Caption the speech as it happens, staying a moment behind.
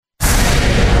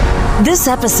This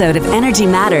episode of Energy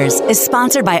Matters is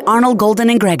sponsored by Arnold Golden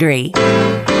and Gregory.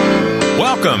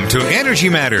 Welcome to Energy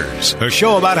Matters, a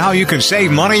show about how you can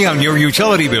save money on your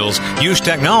utility bills, use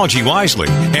technology wisely,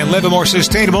 and live a more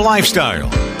sustainable lifestyle.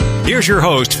 Here's your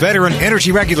host, veteran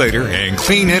energy regulator and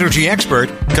clean energy expert,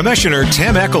 Commissioner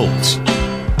Tim Echols.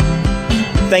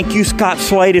 Thank you, Scott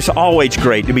Slade. It's always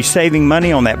great to be saving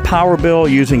money on that power bill,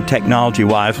 using technology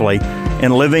wisely,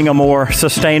 and living a more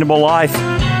sustainable life.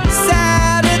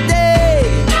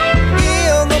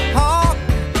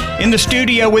 In the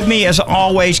studio with me, as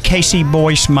always, Casey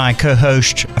Boyce, my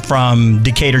co-host from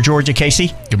Decatur, Georgia.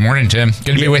 Casey? Good morning, Tim.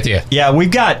 Good to be with you. Yeah,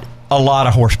 we've got a lot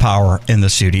of horsepower in the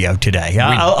studio today.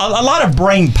 A lot of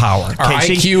brain power, Our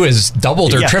Casey. IQ is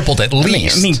doubled or tripled at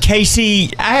least. I mean,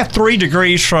 Casey, I have 3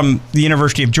 degrees from the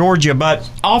University of Georgia, but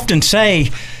often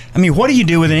say, what do you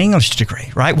do with an English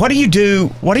degree, right? What do you do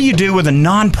with a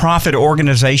nonprofit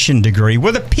organization degree,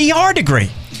 with a PR degree?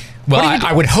 Well,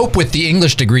 I would hope with the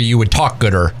English degree you would talk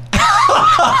gooder.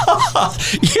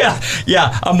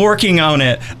 Yeah, I'm working on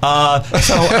it. So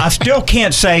I still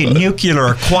can't say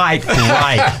nuclear quite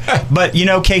right. But,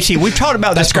 Casey, we've talked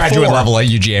about this before. That's graduate level at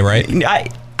UGA,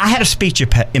 right? I had a speech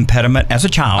impediment as a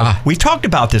child. We've talked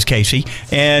about this, Casey,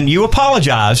 and you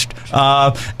apologized,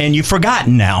 and you've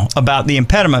forgotten now about the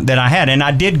impediment that I had. And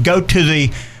I did go to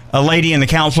a lady in the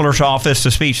counselor's office,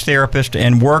 the speech therapist,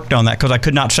 and worked on that because I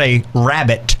could not say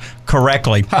rabbit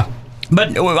correctly.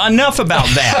 But enough about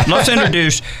that. Let's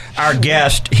introduce our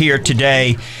guest here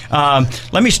today.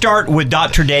 Let me start with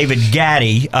Dr. David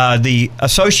Gattie, the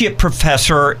Associate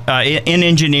Professor in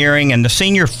Engineering and the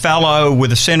Senior Fellow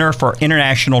with the Center for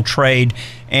International Trade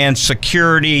and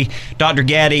Security. Dr.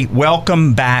 Gattie,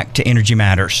 welcome back to Energy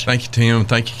Matters. Thank you, Tim.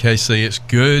 Thank you, Casey. It's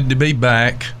good to be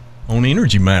back on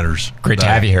Energy Matters. Great to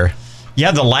have you here.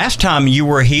 Yeah, the last time you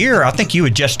were here, I think you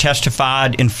had just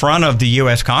testified in front of the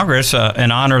U.S. Congress,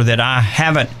 an honor that I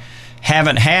haven't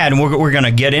had, and we're going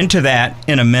to get into that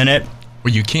in a minute.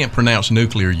 Well, you can't pronounce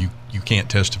nuclear. You can't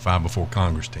testify before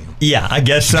Congress, Tim. Yeah, I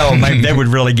guess so. Maybe they would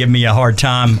really give me a hard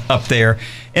time up there.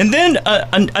 And then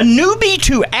a newbie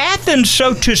to Athens,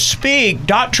 so to speak,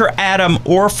 Dr. Adam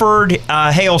Orford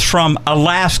hails from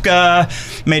Alaska,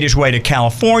 made his way to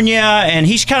California, and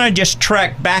he's kind of just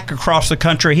trekked back across the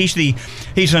country.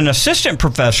 He's an assistant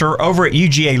professor over at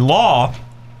UGA Law,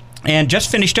 and just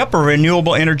finished up a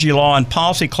renewable energy law and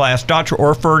policy class. Dr.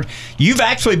 Orford, you've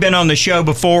actually been on the show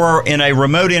before in a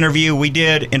remote interview we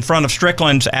did in front of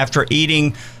Strickland's after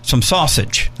eating some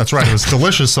sausage. That's right. It was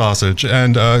delicious sausage.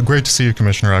 And great to see you,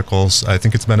 Commissioner Echols. I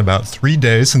think it's been about 3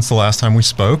 days since the last time we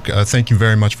spoke. Thank you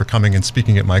very much for coming and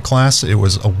speaking at my class. It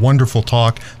was a wonderful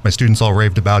talk. My students all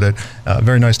raved about it.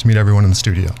 Very nice to meet everyone in the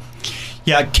studio.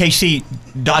 Yeah, Casey,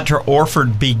 Dr.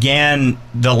 Orford began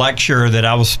the lecture that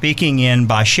I was speaking in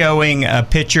by showing a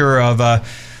picture of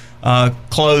a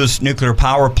closed nuclear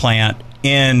power plant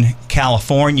in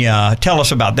California. Tell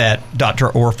us about that, Dr.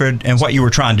 Orford, and what you were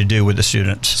trying to do with the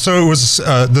students. So it was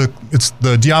it's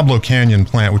the Diablo Canyon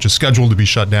plant, which is scheduled to be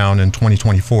shut down in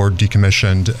 2024,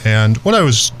 decommissioned. And what I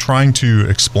was trying to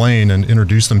explain and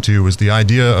introduce them to was the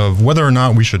idea of whether or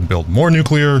not we should build more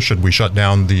nuclear, should we shut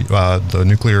down the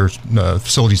nuclear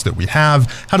facilities that we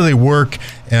have, how do they work,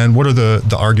 and what are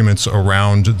the arguments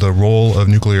around the role of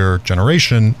nuclear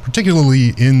generation,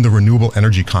 particularly in the renewable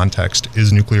energy context.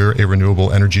 Is nuclear a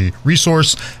renewable energy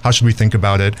resource? How should we think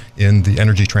about it in the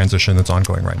energy transition that's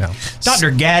ongoing right now?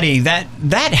 Dr. Gattie,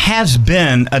 that has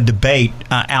been a debate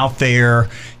out there.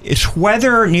 It's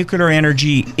whether nuclear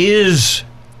energy is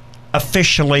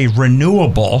officially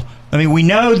renewable. I mean, we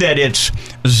know that it's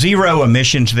zero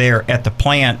emissions there at the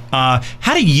plant.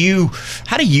 How do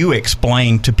you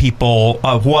explain to people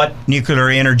what nuclear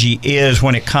energy is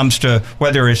when it comes to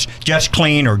whether it's just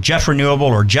clean or just renewable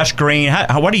or just green?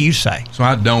 What do you say? So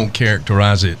I don't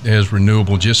characterize it as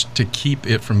renewable just to keep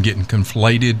it from getting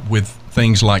conflated with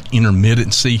things like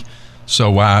intermittency.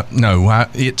 So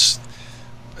it's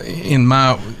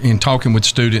in talking with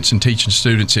students and teaching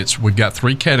students, we've got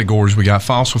 3 categories. We got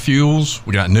fossil fuels,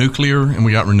 we got nuclear, and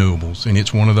we got renewables, and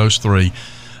it's one of those 3.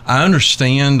 I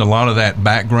understand a lot of that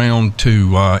background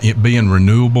to it being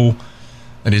renewable.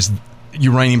 That is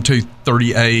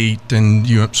uranium-238, and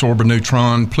you absorb a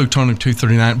neutron,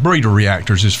 plutonium-239. Breeder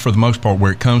reactors is for the most part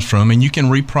where it comes from, and you can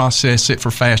reprocess it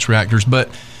for fast reactors. But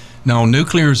no,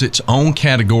 nuclear is its own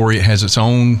category. It has its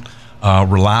own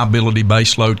reliability,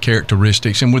 baseload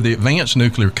characteristics, and with the advanced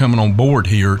nuclear coming on board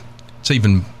here, it's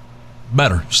even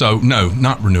better. So no,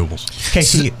 not renewables.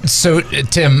 Casey. So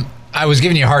Tim, I was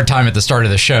giving you a hard time at the start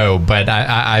of the show, but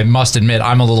I must admit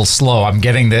I'm a little slow. I'm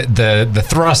getting the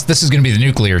thrust. This is going to be the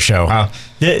nuclear show, huh?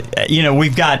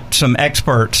 We've got some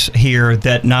experts here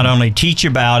that not only teach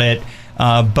about it,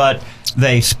 but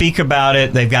they speak about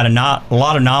it. They've got a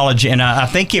lot of knowledge, and I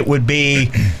think it would be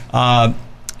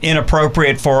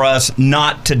inappropriate for us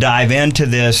not to dive into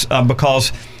this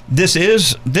because this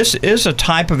is a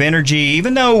type of energy,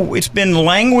 even though it's been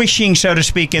languishing, so to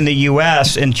speak, in the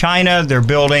U.S. In China, they're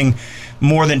building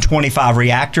more than 25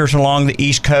 reactors along the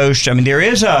East Coast. I mean, there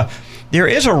is a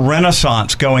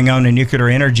renaissance going on in nuclear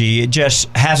energy. It just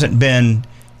hasn't been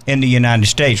in the United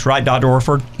States, right, Dr.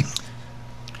 Orford?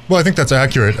 Well, I think that's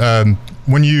accurate.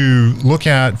 When you look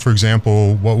at, for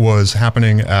example, what was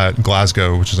happening at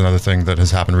Glasgow, which is another thing that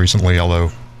has happened recently, although...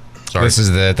 Sorry. This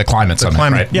is the climate summit,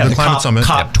 right? Yeah, the climate summit.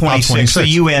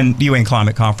 COP26, the UN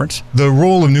climate conference. The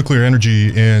role of nuclear energy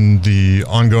in the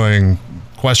ongoing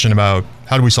question about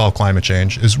how do we solve climate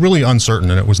change is really uncertain,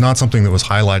 and it was not something that was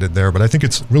highlighted there, but I think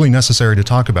it's really necessary to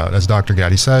talk about. As Dr.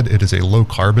 Gattie said, it is a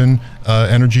low-carbon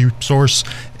energy source,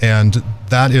 and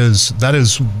that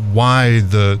is why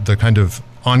the kind of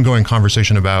ongoing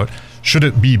conversation about should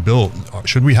it be built,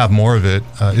 should we have more of it,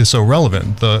 is so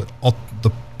relevant. The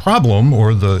problem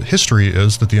or the history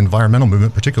is that the environmental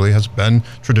movement particularly has been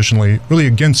traditionally really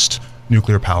against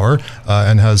nuclear power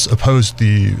and has opposed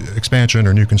the expansion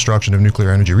or new construction of nuclear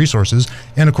energy resources.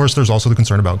 And of course, there's also the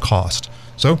concern about cost.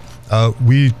 So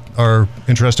we are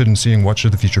interested in seeing what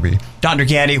should the future be. Dr.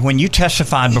 Gattie, when you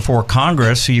testified before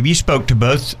Congress, you spoke to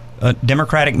both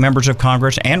Democratic members of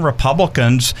Congress and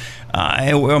Republicans.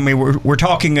 I mean, we're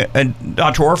talking,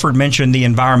 Dr. Orford mentioned the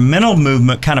environmental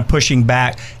movement kind of pushing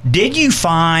back. Did you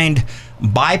find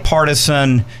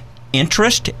bipartisan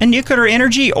interest in nuclear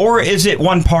energy, or is it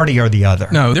one party or the other?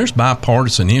 No, there's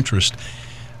bipartisan interest.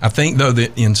 I think, though,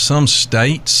 that in some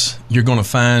states you're going to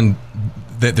find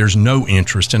that there's no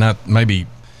interest, and maybe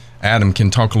Adam can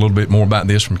talk a little bit more about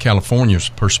this from California's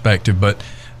perspective, but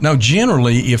no,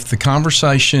 generally, if the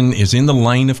conversation is in the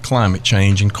lane of climate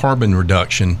change and carbon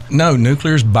reduction, no,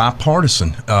 nuclear is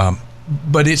bipartisan,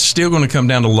 but it's still going to come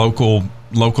down to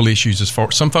local issues. As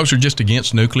far some folks are just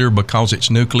against nuclear because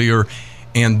it's nuclear,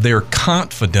 and their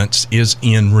confidence is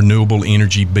in renewable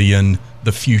energy being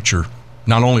the future,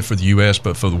 not only for the U.S.,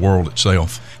 but for the world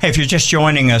itself. Hey, if you're just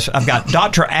joining us, I've got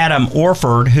Dr. Adam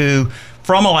Orford, who,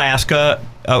 from Alaska,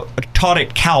 taught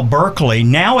at Cal Berkeley,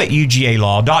 now at UGA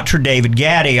Law. Dr. David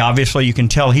Gattie, obviously you can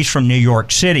tell he's from New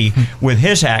York City with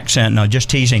his accent. No, just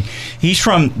teasing. He's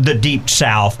from the Deep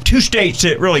South. Two states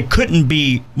that really couldn't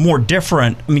be more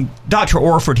different. I mean, Dr.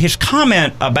 Orford, his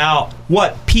comment about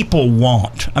what people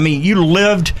want. I mean, you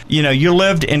lived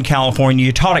in California,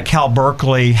 you taught at Cal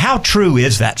Berkeley. How true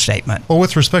is that statement? Well,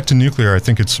 with respect to nuclear, I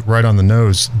think it's right on the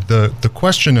nose. The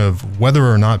question of whether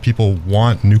or not people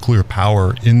want nuclear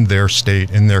power in their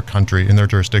state, in their country, in their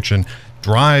jurisdiction,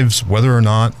 drives whether or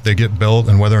not they get built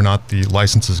and whether or not the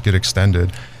licenses get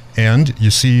extended. And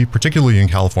you see, particularly in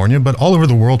California, but all over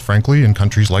the world, frankly, in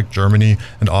countries like Germany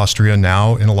and Austria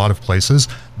now, in a lot of places,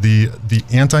 the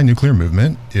anti-nuclear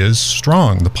movement is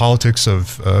strong. The politics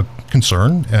of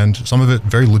concern, and some of it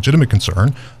very legitimate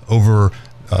concern, over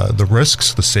the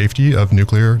risks, the safety of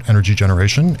nuclear energy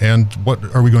generation, and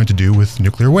what are we going to do with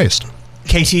nuclear waste.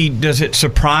 Casey, does it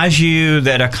surprise you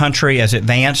that a country as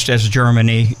advanced as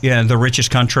Germany, the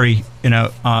richest country, in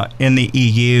the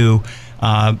EU,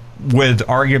 with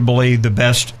arguably the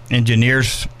best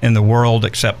engineers in the world,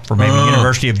 except for maybe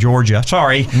University of Georgia?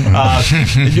 Sorry.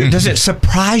 Does it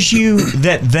surprise you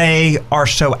that they are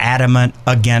so adamant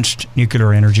against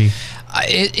nuclear energy?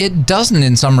 It doesn't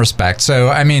in some respects. So,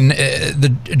 I mean,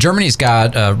 Germany's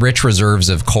got rich reserves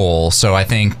of coal. So I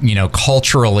think,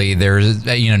 culturally, there's,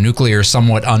 nuclear is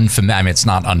somewhat unfamiliar. I mean, it's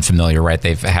not unfamiliar, right?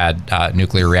 They've had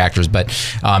nuclear reactors, but,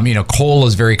 coal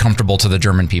is very comfortable to the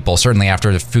German people. Certainly after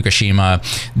Fukushima,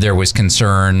 there was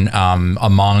concern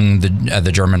among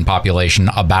the German population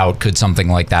about could something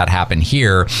like that happen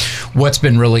here. What's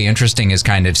been really interesting is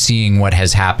kind of seeing what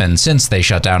has happened since they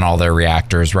shut down all their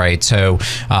reactors, right? So,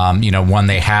 one,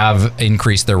 they have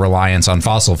increased their reliance on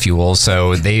fossil fuels,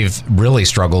 so they've really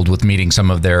struggled with meeting some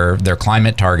of their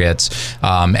climate targets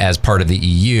as part of the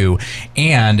EU,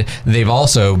 and they've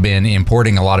also been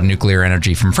importing a lot of nuclear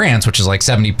energy from France, which is like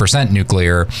 70%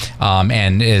 nuclear,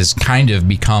 and is kind of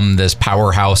become this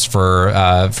powerhouse for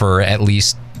at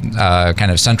least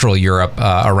kind of Central Europe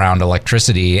around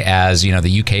electricity, as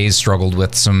the UK's struggled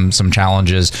with some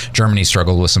challenges, Germany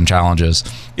struggled with some challenges.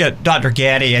 Yeah, Dr.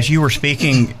 Gattie, as you were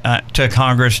speaking to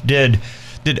Congress, did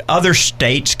other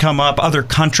states come up, other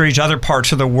countries, other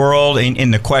parts of the world in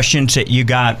the questions that you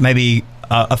got maybe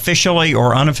officially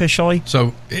or unofficially?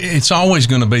 So it's always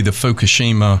going to be the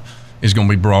Fukushima is going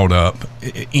to be brought up.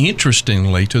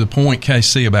 Interestingly, to the point,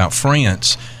 KC, about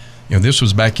France, this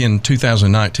was back in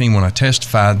 2019 when I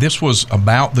testified. This was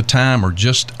about the time or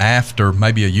just after,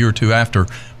 maybe a year or two after,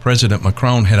 President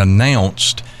Macron had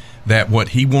announced that what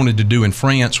he wanted to do in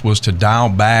France was to dial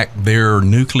back their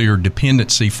nuclear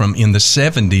dependency from in the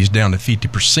 70s down to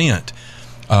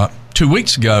 50%. 2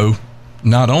 weeks ago,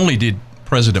 not only did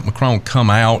President Macron come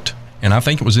out, and I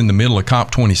think it was in the middle of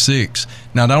COP26,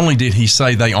 not only did he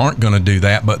say they aren't going to do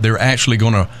that, but they're actually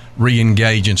going to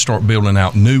re-engage and start building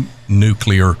out new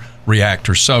nuclear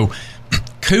reactors. So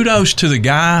kudos to the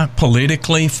guy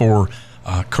politically for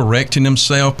correcting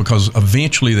himself, because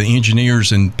eventually the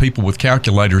engineers and people with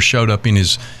calculators showed up in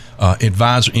his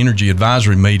energy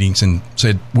advisory meetings and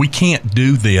said, we can't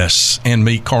do this and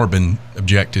meet carbon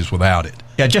objectives without it.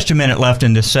 Yeah, just a minute left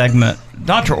in this segment.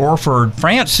 Dr. Orford,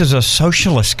 France is a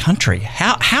socialist country.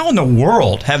 How in the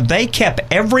world have they kept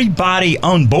everybody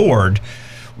on board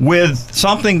with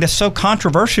something that's so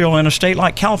controversial in a state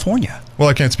like California? Well,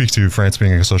 I can't speak to France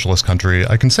being a socialist country.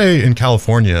 I can say in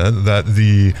California that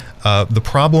the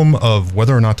problem of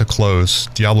whether or not to close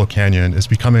Diablo Canyon is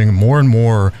becoming more and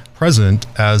more present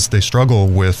as they struggle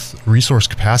with resource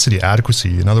capacity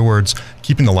adequacy. In other words,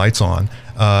 keeping the lights on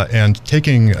and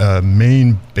taking a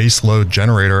main baseload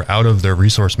generator out of their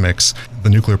resource mix, the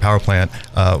nuclear power plant,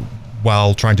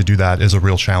 while trying to do that is a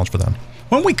real challenge for them.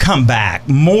 When we come back,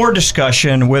 more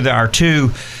discussion with our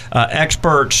two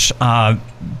experts,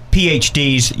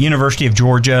 PhDs, University of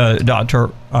Georgia. Dr.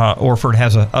 Orford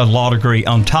has a law degree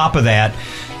on top of that.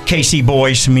 Casey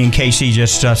Boyce, me and Casey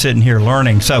just sitting here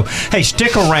learning. So, hey,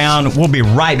 stick around. We'll be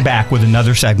right back with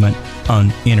another segment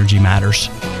on Energy Matters.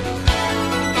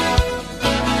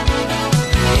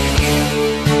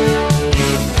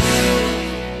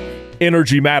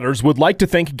 Energy Matters would like to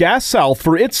thank Gas South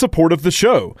for its support of the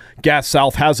show. Gas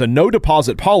South has a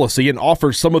no-deposit policy and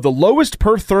offers some of the lowest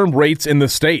per-therm rates in the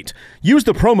state. Use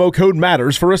the promo code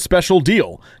MATTERS for a special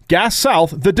deal. Gas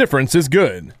South, the difference is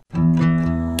good.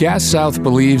 Gas South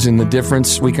believes in the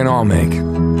difference we can all make,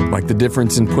 like the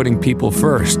difference in putting people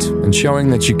first and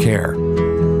showing that you care.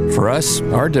 For us,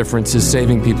 our difference is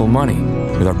saving people money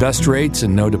with our best rates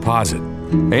and no deposit,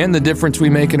 and the difference we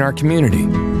make in our community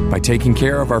by taking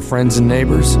care of our friends and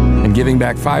neighbors and giving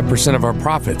back 5% of our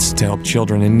profits to help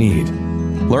children in need.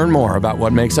 Learn more about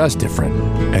what makes us different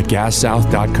at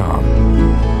gassouth.com.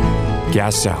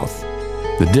 Gas South.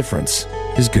 The difference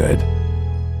is good.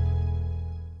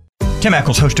 Tim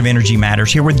Echols, host of Energy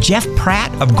Matters, here with Jeff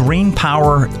Pratt of Green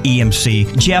Power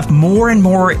EMC. Jeff, more and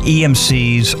more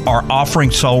EMCs are offering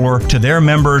solar to their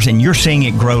members, and you're seeing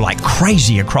it grow like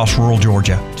crazy across rural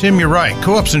Georgia. Tim, you're right.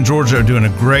 Co-ops in Georgia are doing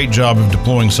a great job of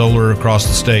deploying solar across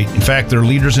the state. In fact, they're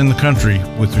leaders in the country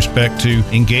with respect to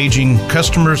engaging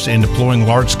customers and deploying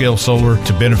large-scale solar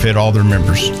to benefit all their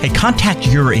members. Hey, contact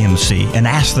your EMC and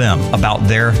ask them about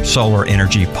their solar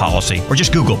energy policy, or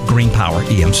just Google Green Power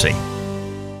EMC.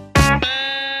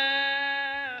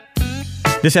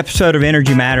 This episode of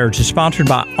Energy Matters is sponsored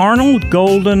by Arnold,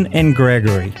 Golden &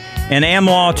 Gregory, an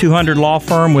AmLaw 200 law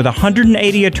firm with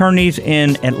 180 attorneys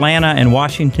in Atlanta and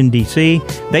Washington, D.C.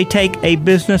 They take a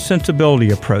business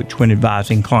sensibility approach when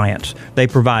advising clients. They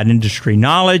provide industry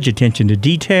knowledge, attention to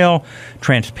detail,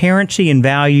 transparency, and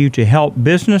value to help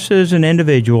businesses and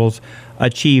individuals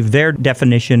achieve their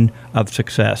definition of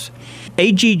success.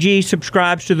 AGG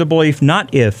subscribes to the belief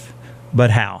not if, but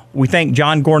how. We thank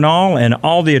John Gornall and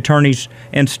all the attorneys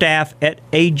and staff at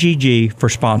AGG for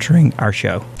sponsoring our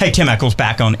show. Hey, Tim Echols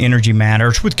back on Energy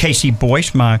Matters with Casey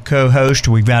Boyce, my co-host.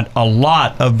 We've got a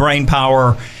lot of brain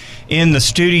power in the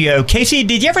studio. Casey,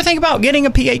 did you ever think about getting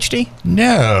a PhD?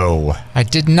 No, I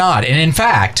did not. And in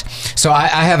fact, so I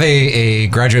have a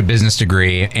graduate business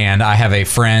degree, and I have a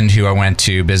friend who I went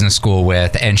to business school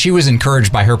with, and she was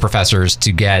encouraged by her professors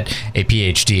to get a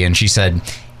PhD, and she said,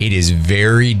 it is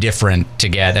very different to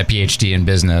get a PhD in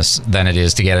business than it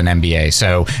is to get an MBA.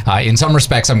 So in some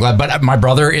respects, I'm glad. But my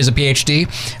brother is a PhD,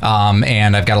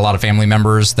 and I've got a lot of family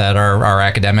members that are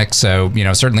academics. So,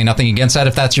 certainly nothing against that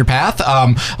if that's your path.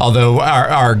 Although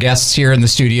our guests here in the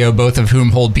studio, both of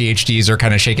whom hold PhDs, are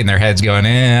kind of shaking their heads going,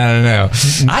 I don't know.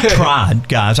 I tried,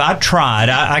 guys. I tried.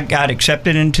 I got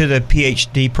accepted into the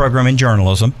PhD program in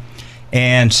journalism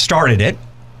and started it.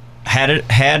 Had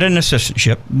an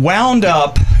assistantship, wound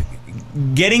up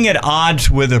getting at odds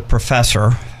with a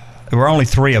professor. There were only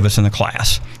 3 of us in the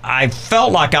class. I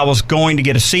felt like I was going to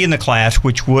get a C in the class,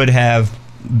 which would have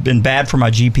been bad for my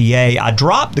GPA. I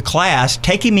dropped the class,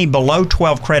 taking me below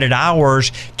 12 credit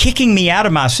hours, kicking me out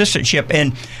of my assistantship,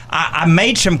 and I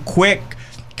made some quick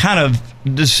kind of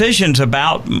decisions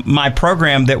about my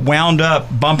program that wound up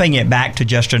bumping it back to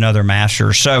just another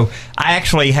master's. So I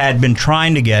actually had been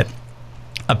trying to get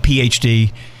a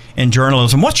PhD in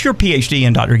journalism. What's your PhD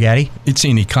in, Dr. Gattie? It's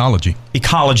in ecology.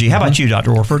 Ecology. How about you,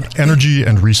 Dr. Orford? Energy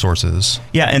and resources.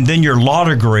 Yeah, and then your law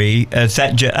degree, that's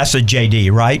a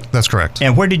JD, right? That's correct.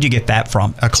 And where did you get that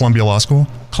from? At Columbia Law School.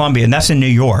 Columbia, and that's in New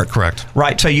York. Correct.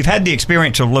 Right, so you've had the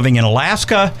experience of living in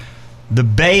Alaska, the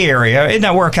Bay Area. Isn't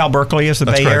that where Cal Berkeley is, the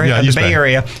That's Bay correct. Area? Yeah, the East Bay Bay.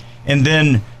 Area, and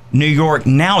then New York,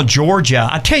 now Georgia.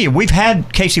 I tell you, we've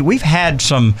had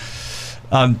some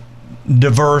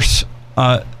diverse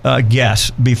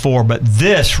guests before, but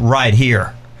this right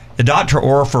here, Dr.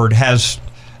 Orford has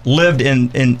lived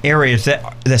in areas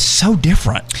that's so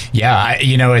different. Yeah,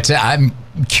 I'm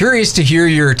curious to hear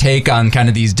your take on kind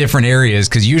of these different areas,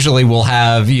 because usually we'll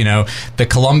have the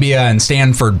Columbia and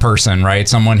Stanford person, right?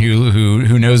 Someone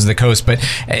who knows the coast, but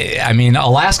I mean,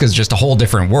 Alaska is just a whole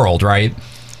different world, right?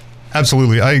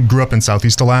 Absolutely. I grew up in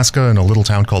Southeast Alaska in a little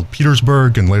town called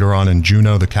Petersburg, and later on in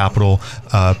Juneau, the capital.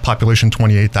 Population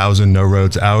 28,000, no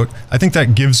roads out. I think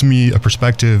that gives me a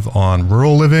perspective on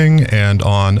rural living and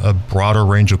on a broader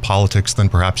range of politics than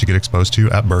perhaps you get exposed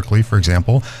to at Berkeley, for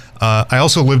example. I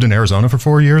also lived in Arizona for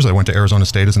 4 years. I went to Arizona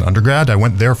State as an undergrad. I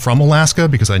went there from Alaska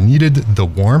because I needed the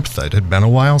warmth. It had been a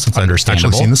while since I'd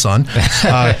actually seen the sun.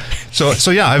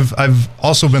 So yeah, I've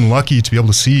also been lucky to be able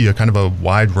to see a kind of a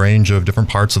wide range of different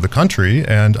parts of the country,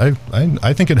 and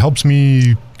I think it helps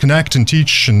me connect and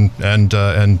teach and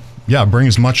bring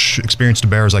as much experience to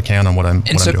bear as I can on what I'm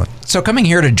doing. So coming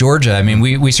here to Georgia, I mean,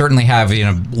 we certainly have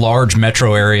large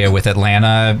metro area with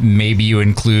Atlanta. Maybe you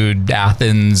include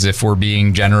Athens if we're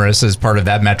being generous as part of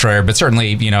that metro area, but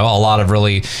certainly a lot of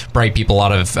really bright people, a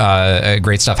lot of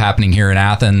great stuff happening here in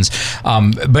Athens.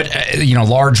 But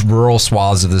large rural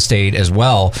swaths of the state as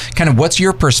well. Kind of, what's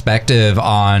your perspective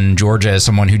on Georgia as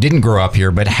someone who didn't grow up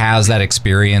here but has that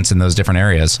experience in those different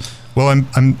areas? Well,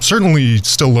 I'm certainly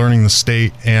still learning the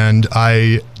state, and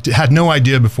I had no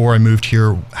idea before I moved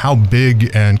here how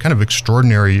big and kind of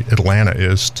extraordinary Atlanta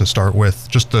is to start with.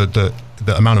 Just the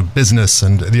amount of business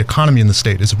and the economy in the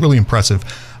state is really impressive.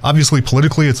 Obviously,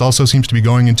 politically, it also seems to be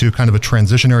going into kind of a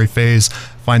transitionary phase.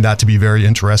 Find that to be very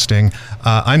interesting.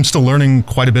 I'm still learning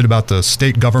quite a bit about the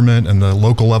state government and the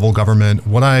local level government.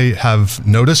 What I have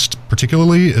noticed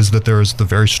particularly is that there's the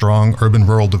very strong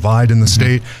urban-rural divide in the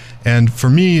state. And for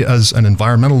me, as an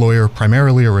environmental lawyer,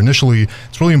 primarily or initially,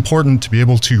 it's really important to be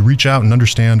able to reach out and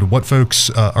understand what folks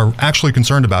are actually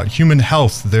concerned about. Human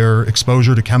health, their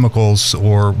exposure to chemicals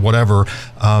or whatever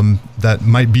that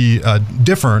might be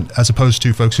different as opposed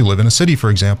to folks who live in a city,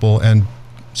 for example, and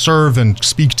serve and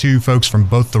speak to folks from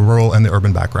both the rural and the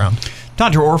urban background.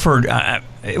 Dr. Orford,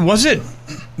 was it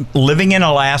living in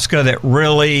Alaska that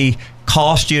really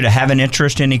caused you to have an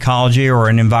interest in ecology or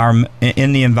in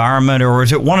the environment, or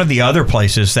is it one of the other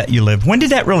places that you lived? When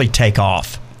did that really take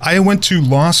off? I went to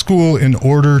law school in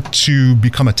order to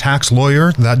become a tax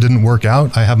lawyer. That didn't work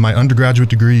out. I have my undergraduate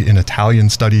degree in Italian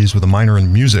studies with a minor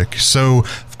in music. So,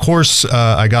 of course,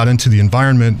 I got into the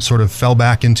environment, sort of fell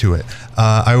back into it.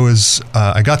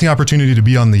 I got the opportunity to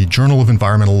be on the Journal of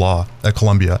Environmental Law at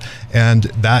Columbia, and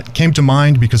that came to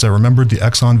mind because I remembered the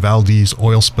Exxon Valdez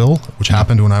oil spill, which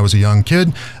happened when I was a young kid.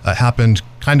 It happened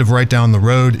kind of right down the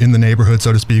road in the neighborhood,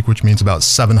 so to speak, which means about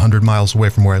 700 miles away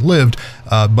from where I lived.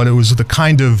 But it was the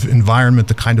kind of environment,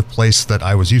 the kind of place that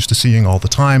I was used to seeing all the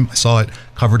time. I saw it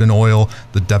covered in oil,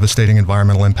 the devastating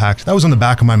environmental impact. That was in the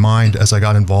back of my mind as I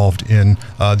got involved in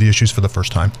the issues for the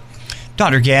first time.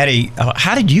 Dr. Gattie,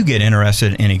 how did you get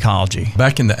interested in ecology?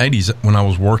 Back in the 80s, when I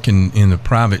was working in the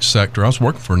private sector, I was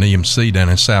working for an EMC down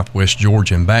in southwest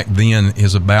Georgia, and back then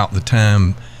is about the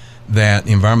time that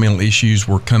environmental issues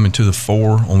were coming to the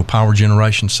fore on the power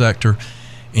generation sector.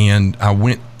 And I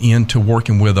went into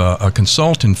working with a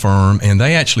consulting firm, and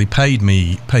they actually paid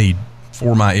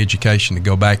for my education to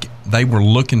go back. They were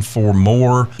looking for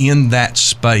more in that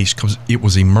space because it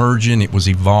was emerging, it was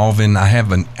evolving. I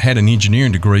haven't had an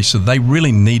engineering degree, so they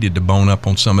really needed to bone up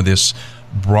on some of this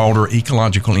broader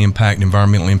ecological impact,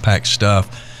 environmental impact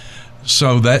stuff.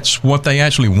 So that's what they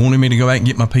actually wanted me to go back and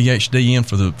get my PhD in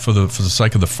for the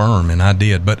sake of the firm, and I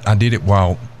did. But I did it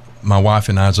while my wife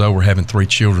and I were having 3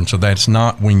 children. So that's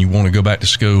not when you want to go back to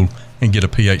school and get a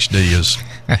PhD is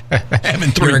having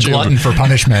 3 You're a children. glutton for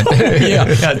punishment.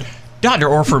 Yeah. Dr.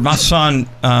 Orford, my son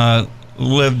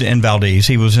lived in Valdez.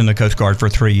 He was in the Coast Guard for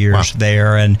 3 years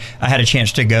there, and I had a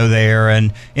chance to go there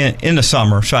and in the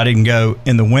summer, so I didn't go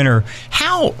in the winter.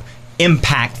 How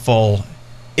impactful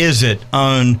is it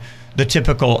on the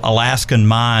typical Alaskan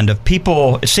mind of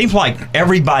people. It seems like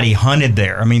everybody hunted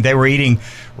there. I mean, they were eating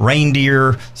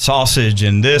reindeer sausage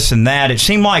and this and that. It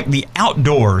seemed like the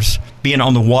outdoors, being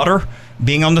on the water,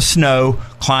 being on the snow,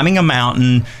 climbing a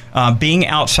mountain, being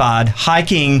outside,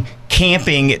 hiking,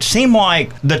 camping, it seemed like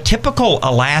the typical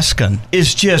Alaskan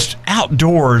is just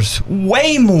outdoors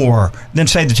way more than,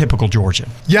 say, the typical Georgian.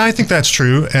 Yeah, I think that's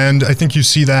true, and I think you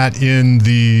see that in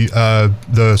the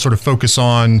sort of focus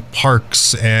on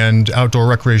parks and outdoor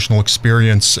recreational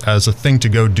experience as a thing to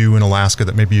go do in Alaska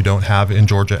that maybe you don't have in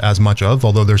Georgia as much of,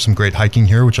 although there's some great hiking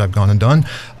here, which I've gone and done.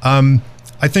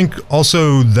 I think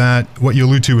also that what you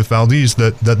allude to with Valdez,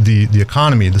 that the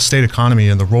economy, the state economy,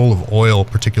 and the role of oil,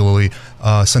 particularly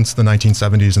since the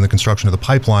 1970s and the construction of the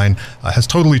pipeline, has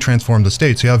totally transformed the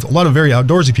state. So you have a lot of very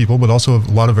outdoorsy people, but also a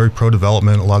lot of very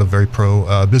pro-development, a lot of very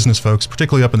pro-business folks,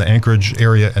 particularly up in the Anchorage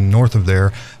area and north of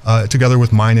there, together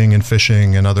with mining and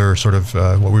fishing and other sort of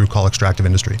what we would call extractive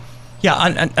industry.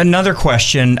 Yeah, another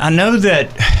question. I know that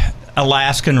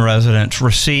Alaskan residents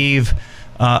receive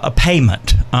a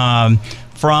payment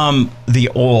from the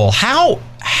oil. How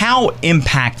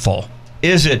impactful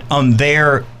is it on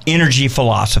their energy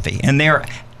philosophy and their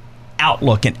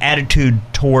outlook and attitude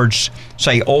towards,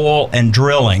 say, oil and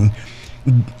drilling?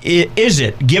 Is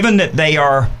it, given that they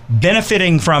are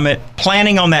benefiting from it,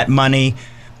 planning on that money,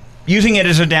 using it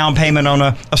as a down payment on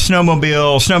a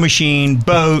snowmobile, snow machine,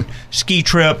 boat, ski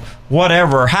trip,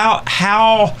 whatever,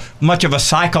 how much of a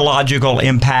psychological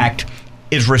impact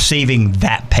is receiving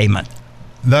that payment?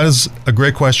 That is a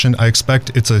great question. I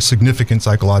expect it's a significant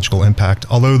psychological impact.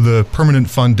 Although the permanent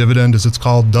fund dividend, as it's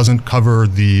called, doesn't cover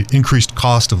the increased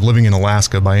cost of living in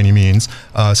Alaska by any means,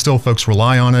 still folks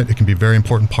rely on it. It can be a very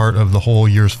important part of the whole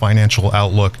year's financial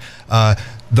outlook.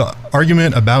 The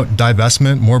argument about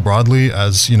divestment more broadly,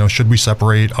 as you know, should we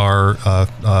separate our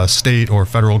state or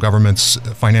federal government's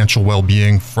financial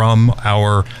well-being from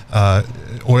our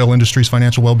oil industry's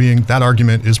financial well-being, that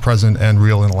argument is present and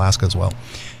real in Alaska as well.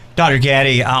 Dr.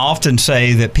 Gattie, I often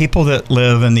say that people that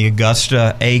live in the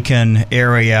Augusta, Aiken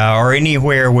area or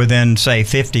anywhere within, say,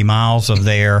 50 miles of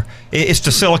there, it's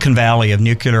the Silicon Valley of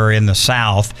nuclear in the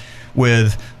south,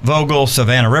 with Vogel,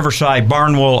 Savannah Riverside,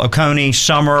 Barnwell, Oconee,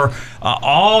 Summer,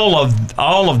 all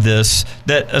of this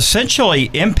that essentially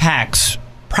impacts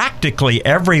practically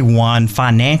everyone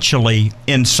financially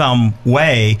in some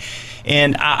way.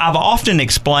 And I've often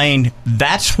explained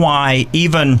that's why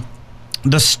even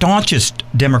the staunchest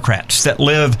Democrats that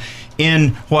live in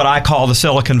what I call the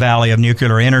Silicon Valley of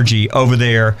nuclear energy over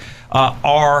there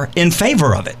are in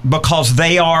favor of it because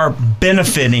they are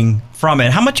benefiting from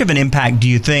it. How much of an impact do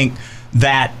you think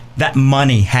that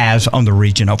money has on the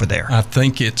region over there? I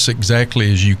think it's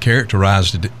exactly as you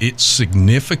characterized it. It's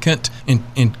significant, and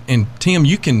Tim,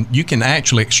 you can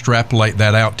actually extrapolate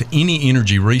that out to any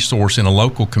energy resource in a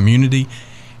local community.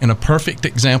 And a perfect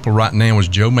example right now is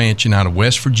Joe Manchin out of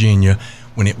West Virginia.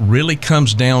 When it really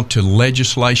comes down to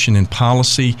legislation and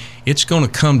policy, it's going to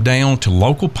come down to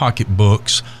local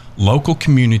pocketbooks, local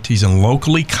communities, and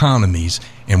local economies,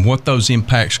 and what those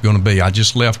impacts are going to be. I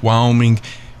just left Wyoming.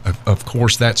 Of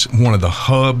course, that's one of the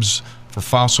hubs for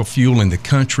fossil fuel in the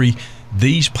country.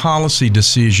 These policy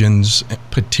decisions,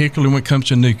 particularly when it comes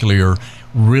to nuclear,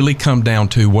 really come down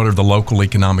to what are the local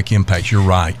economic impacts. You're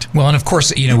right. Well, and of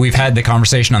course, you know, we've had the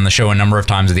conversation on the show a number of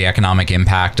times of the economic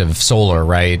impact of solar,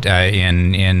 right,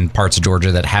 in parts of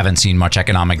Georgia that haven't seen much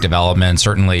economic development.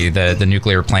 Certainly the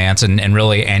nuclear plants and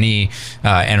really any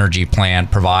energy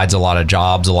plant provides a lot of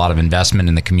jobs, a lot of investment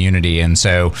in the community. And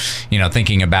so, you know,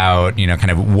 thinking about, you know,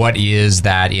 kind of what is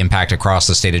that impact across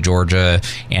the state of Georgia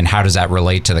and how does that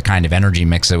relate to the kind of energy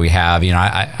mix that we have? You know,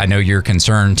 I know you're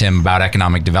concerned, Tim, about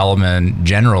economic development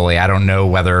generally. I don't know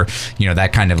whether, you know,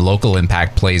 that kind of local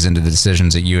impact plays into the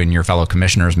decisions that you and your fellow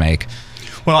commissioners make.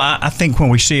 Well, I think when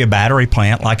we see a battery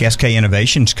plant like SK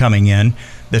Innovations coming in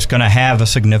that's going to have a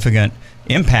significant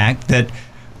impact,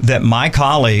 that my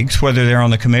colleagues, whether they're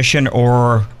on the commission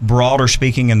or broader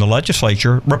speaking in the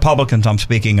legislature, Republicans I'm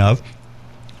speaking of,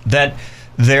 that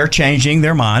they're changing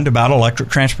their mind about electric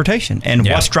transportation. And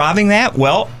what's driving that?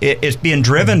 Well, it's being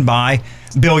driven by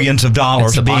billions of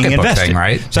dollars being invested. Thing,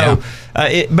 right? So,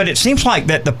 but it seems like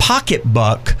that the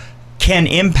pocketbook can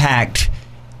impact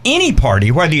any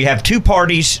party, whether you have two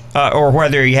parties or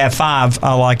whether you have five,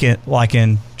 like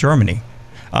in Germany.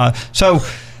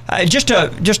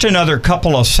 Just another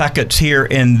couple of seconds here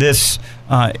in this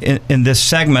in this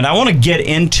segment. I want to get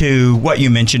into what you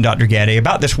mentioned, Dr. Gattie,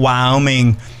 about this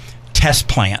Wyoming test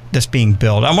plant that's being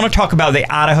built. I want to talk about the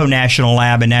Idaho National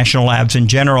Lab and national labs in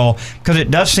general, because it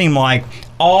does seem like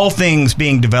all things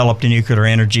being developed in nuclear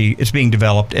energy is being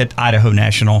developed at Idaho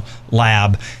National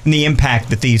Lab, and the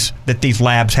impact that these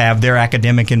labs have, their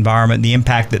academic environment, the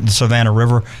impact that the Savannah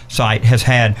River site has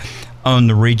had on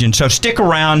the region. So stick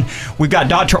around. We've got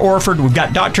Dr. Orford, we've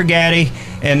got Dr. Gattie,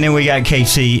 and then we got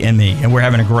Casey and me, and we're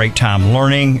having a great time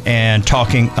learning and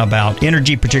talking about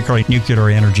energy, particularly nuclear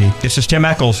energy. This is Tim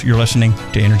Echols. You're listening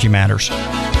to Energy Matters.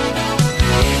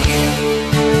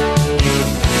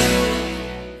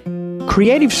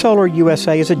 Creative Solar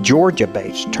USA is a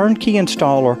Georgia-based turnkey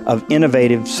installer of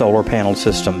innovative solar panel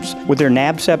systems. With their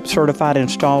NABCEP certified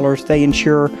installers, they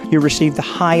ensure you receive the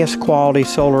highest quality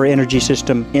solar energy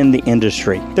system in the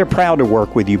industry. They're proud to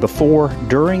work with you before,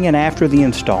 during, and after the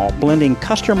install, blending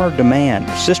customer demand,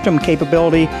 system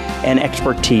capability, and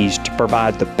expertise to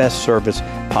provide the best service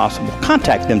possible.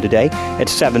 Contact them today at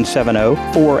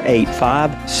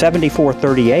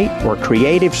 770-485-7438 or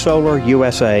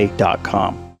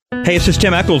creativesolarusa.com. Hey, this is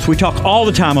Tim Echols. We talk all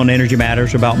the time on Energy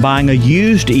Matters about buying a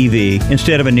used EV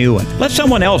instead of a new one. Let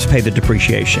someone else pay the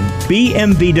depreciation.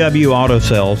 BMW Auto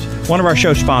Sales, one of our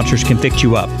show sponsors, can fix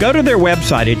you up. Go to their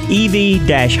website at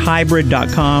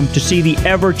ev-hybrid.com to see the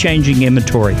ever-changing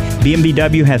inventory.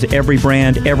 BMW has every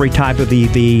brand, every type of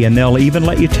EV, and they'll even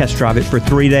let you test drive it for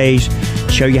 3 days,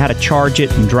 show you how to charge it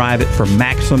and drive it for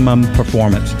maximum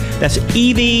performance. That's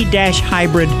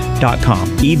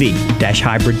ev-hybrid.com.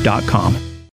 ev-hybrid.com.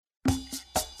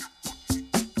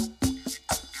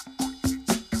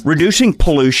 Reducing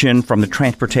pollution from the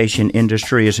transportation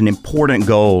industry is an important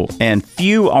goal, and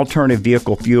few alternative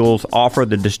vehicle fuels offer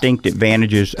the distinct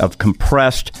advantages of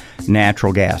compressed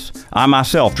natural gas. I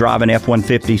myself drive an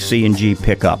F-150 CNG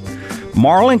pickup.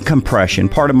 Marlin Compression,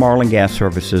 part of Marlin Gas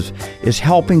Services, is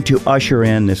helping to usher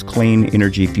in this clean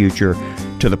energy future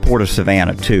to the Port of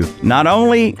Savannah, too. Not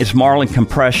only is Marlin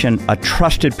Compression a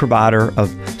trusted provider of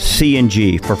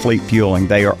CNG for fleet fueling,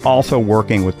 they are also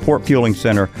working with Port Fueling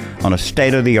Center on a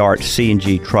state-of-the-art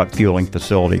CNG truck fueling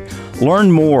facility.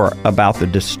 Learn more about the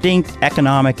distinct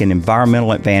economic and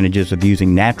environmental advantages of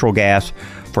using natural gas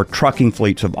for trucking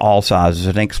fleets of all sizes,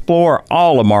 and explore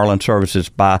all of Marlin services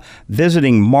by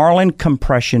visiting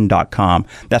marlincompression.com.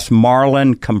 That's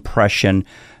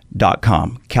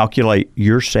marlincompression.com. Calculate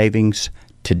your savings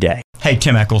today. Hey,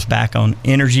 Tim Echols back on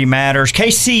Energy Matters.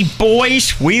 Casey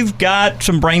Boyce, we've got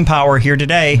some brain power here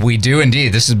today. We do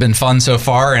indeed. This has been fun so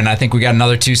far, and I think we got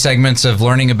another 2 segments of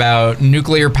learning about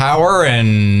nuclear power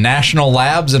and national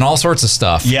labs and all sorts of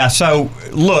stuff. Yeah, so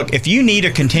look, if you need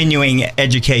a continuing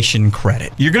education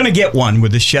credit, you're going to get one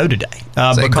with this show today.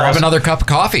 So grab another cup of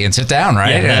coffee and sit down,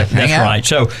 right? Yeah, that's right.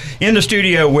 So in the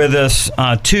studio with us,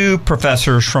 2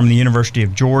 professors from the University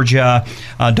of Georgia,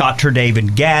 Dr.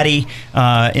 David Gattie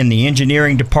in the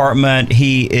engineering department.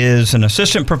 He is an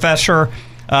assistant professor.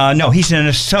 No, he's an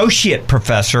associate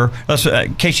professor.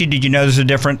 Casey, did you know there's a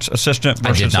difference, assistant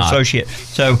versus associate?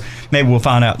 So maybe we'll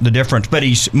find out the difference. But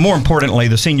he's, more importantly,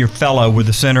 the senior fellow with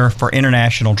the Center for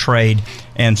International Trade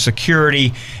and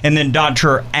Security. And then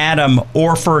Dr. Adam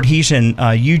Orford, he's in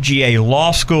UGA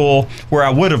Law School, where I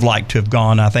would have liked to have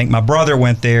gone. I think my brother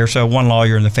went there, so one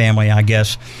lawyer in the family, I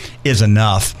guess, is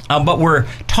enough. But we're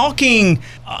talking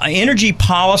energy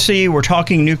policy, we're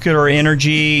talking nuclear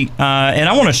energy, and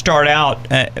I want to start out,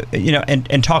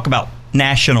 and talk about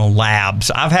national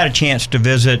labs. I've had a chance to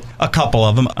visit a couple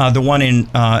of them. The one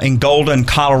in Golden,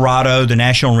 Colorado, the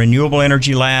National Renewable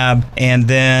Energy Lab, and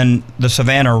then the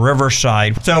Savannah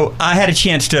Riverside. So I had a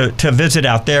chance to visit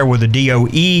out there with a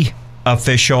DOE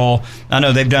official. I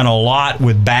know they've done a lot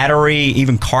with battery,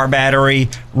 even car battery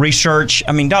research.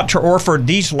 I mean, Dr. Orford,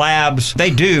 these labs, they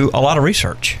do a lot of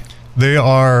research. They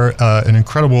are an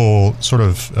incredible sort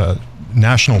of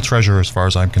national treasure as far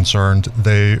as I'm concerned.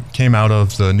 They came out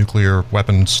of the nuclear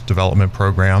weapons development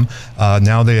program.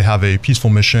 Now they have a peaceful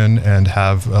mission and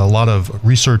have a lot of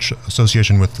research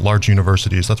association with large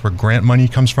universities. That's where grant money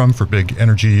comes from for big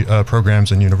energy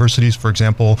programs and universities. For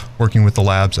example, working with the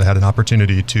labs, I had an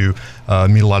opportunity to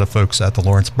meet a lot of folks at the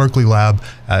Lawrence Berkeley lab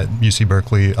at UC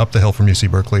Berkeley, up the hill from UC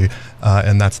Berkeley,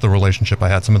 and that's the relationship I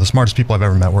had. Some of the smartest people I've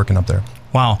ever met working up there.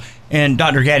 Wow. And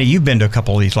Dr. Gattie, you've been to a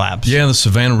couple of these labs. Yeah, the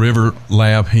Savannah River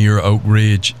Lab here, Oak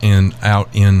Ridge, and out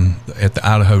at the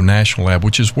Idaho National Lab,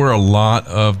 which is where a lot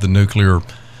of the nuclear,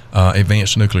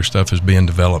 advanced nuclear stuff is being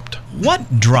developed.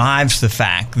 What drives the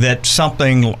fact that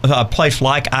a place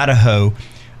like Idaho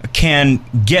can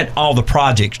get all the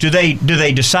projects? Do they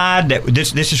decide that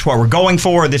this is what we're going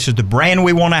for, this is the brand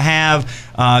we want to have,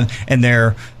 and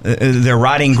they're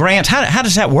writing grants? How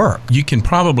does that work? You can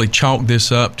probably chalk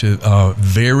this up to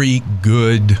very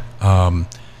good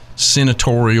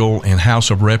senatorial and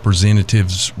House of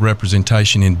Representatives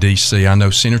representation in D.C. I know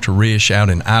Senator Risch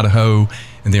out in Idaho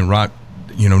and then right,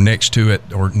 next to it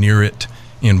or near it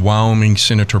in Wyoming,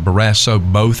 Senator Barrasso.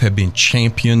 Both have been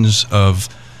champions of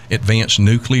advanced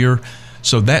nuclear.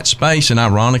 So that space, and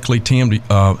ironically, Tim,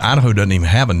 Idaho doesn't even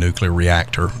have a nuclear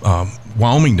reactor.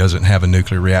 Wyoming doesn't have a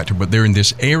nuclear reactor, but they're in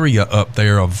this area up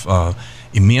there of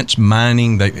immense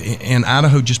mining. And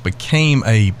Idaho just became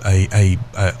a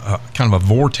kind of a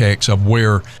vortex of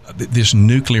where this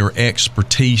nuclear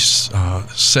expertise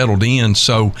settled in.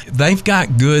 So they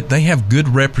have good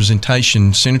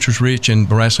representation. Senators Rich and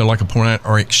Barrasso, like I pointed out,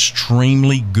 are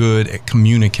extremely good at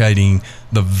communicating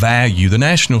the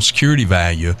national security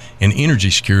value and energy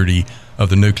security of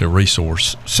the nuclear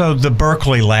resource. So the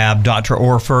Berkeley lab, Dr.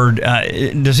 Orford,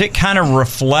 does it kind of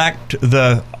reflect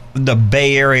the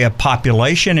Bay Area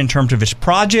population in terms of its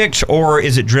projects, or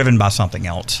is it driven by something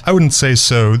else? I wouldn't say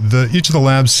so. Each of the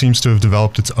labs seems to have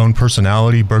developed its own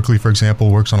personality. Berkeley, for example,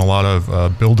 works on a lot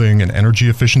of building and energy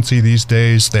efficiency these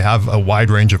days. They have a wide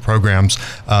range of programs,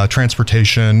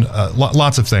 transportation,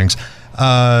 lots of things.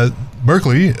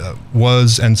 Berkeley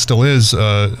was and still is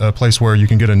a place where you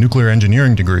can get a nuclear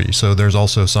engineering degree. So there's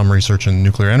also some research in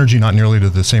nuclear energy, not nearly to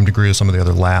the same degree as some of the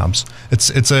other labs.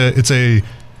 It's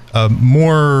a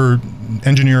more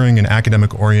engineering and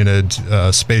academic oriented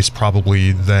space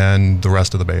probably than the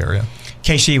rest of the Bay Area.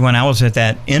 Casey, when I was at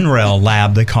that NREL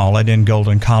lab, they call it, in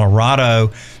Golden,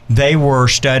 Colorado, they were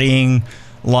studying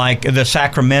like the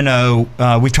Sacramento,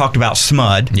 we talked about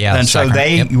SMUD. Yeah, and so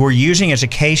they were using as a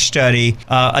case study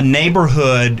a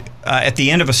neighborhood at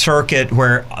the end of a circuit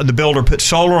where the builder put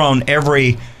solar on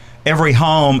every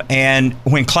home, and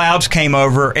when clouds came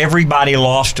over, everybody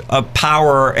lost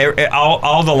power.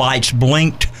 All the lights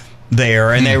blinked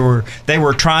there, and they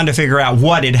were trying to figure out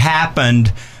what had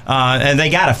happened. And they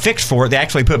got a fix for it. They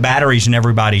actually put batteries in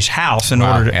everybody's house in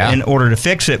order to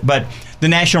fix it. But the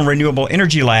National Renewable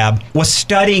Energy Lab was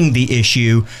studying the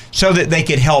issue so that they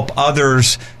could help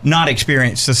others not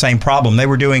experience the same problem. They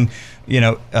were doing,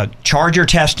 charger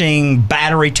testing,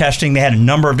 battery testing. They had a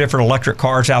number of different electric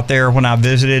cars out there when I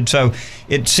visited. So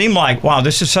it seemed like, wow,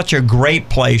 this is such a great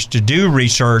place to do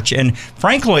research. And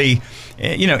frankly,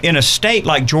 in a state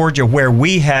like Georgia, where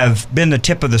we have been the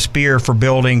tip of the spear for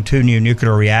building 2 new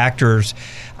nuclear reactors,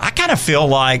 I kind of feel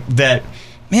like that,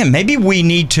 man, maybe we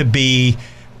need to be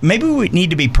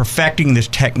perfecting this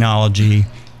technology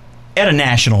at a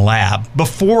national lab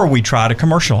before we try to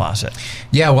commercialize it.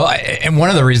 Yeah, well, and one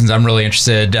of the reasons I'm really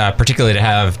interested, particularly to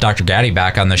have Dr. Gattie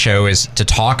back on the show, is to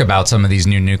talk about some of these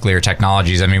new nuclear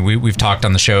technologies. I mean, we've talked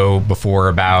on the show before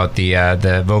about the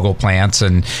Vogtle plants,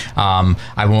 and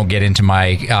I won't get into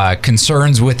my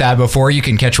concerns with that before. You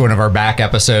can catch one of our back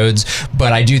episodes,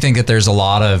 but I do think that there's a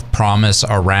lot of promise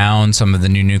around some of the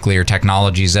new nuclear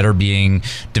technologies that are being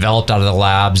developed out of the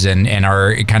labs and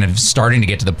are kind of starting to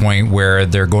get to the point where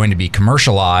they're going to be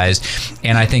commercialized.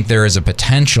 And I think there is a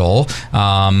potential,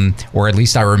 or at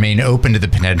least I remain open to the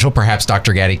potential, perhaps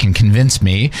Dr. Gattie can convince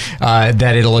me,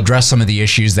 that it'll address some of the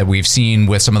issues that we've seen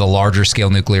with some of the larger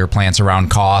scale nuclear plants around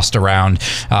cost, around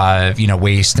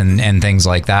waste and things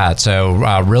like that.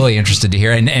 So really interested to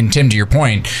hear. And Tim, to your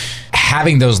point,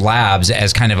 having those labs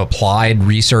as kind of applied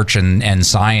research and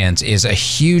science is a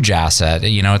huge asset.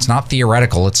 It's not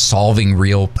theoretical, it's solving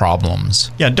real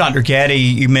problems. Yeah, Dr.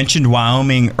 Gattie, you mentioned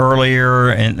Wyoming earlier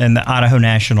and the Idaho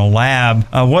National Lab.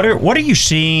 What are you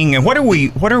seeing, and what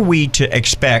are we to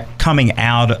expect coming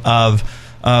out of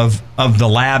the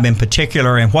lab in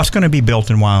particular, and what's going to be built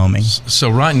in Wyoming? So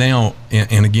right now,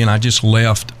 and again, I just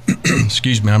left,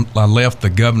 excuse me, I left the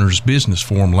governor's business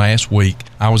forum last week.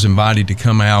 I was invited to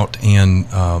come out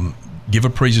and give a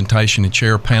presentation and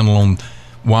chair a panel on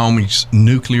Wyoming's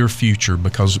nuclear future,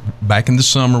 because back in the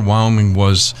summer, Wyoming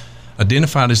was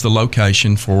identified as the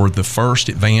location for the first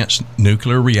advanced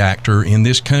nuclear reactor in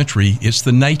this country. It's the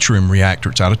Natrium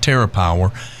reactor. It's out of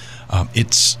TerraPower.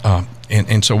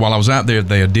 And so while I was out there,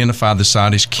 they identified the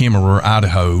site as Kemmerer,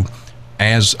 Idaho.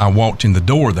 As I walked in the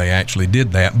door, they actually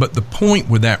did that. But the point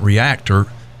with that reactor,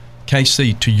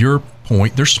 KC, to your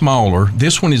point, they're smaller.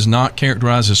 This one is not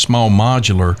characterized as small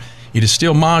modular. It is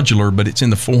still modular, but it's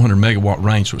in the 400 megawatt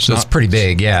range. So it's pretty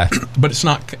big, yeah. But it's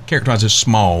not characterized as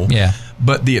small. Yeah.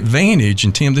 But the advantage,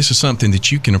 and Tim, this is something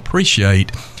that you can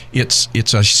appreciate, it's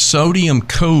a sodium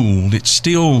cooled, it's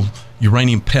still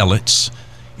uranium pellets.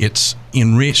 It's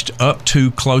enriched up to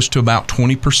close to about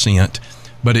 20%,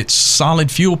 but it's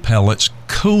solid fuel pellets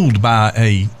cooled by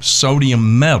a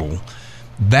sodium metal.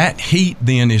 That heat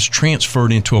then is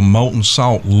transferred into a molten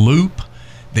salt loop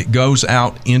that goes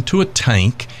out into a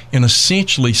tank and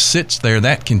essentially sits there.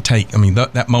 That can take,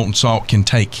 that molten salt can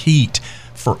take heat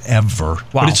forever.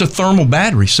 Wow. But it's a thermal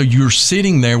battery, so you're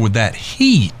sitting there with that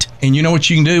heat And you know what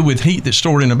you can do with heat that's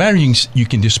stored in a battery? You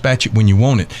can dispatch it when you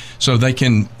want it. So it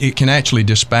can actually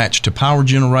dispatch to power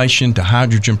generation, to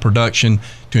hydrogen production,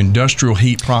 to industrial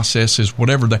heat processes,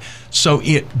 whatever. So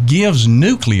it gives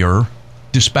nuclear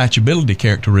dispatchability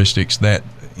characteristics that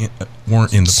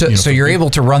weren't in the. So you're able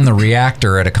to run the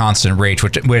reactor at a constant rate,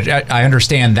 which I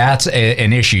understand that's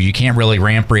an issue. You can't really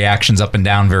ramp reactions up and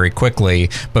down very quickly,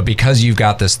 but because you've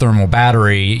got this thermal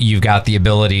battery, you've got the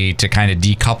ability to kind of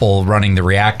decouple running the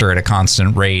reactor at a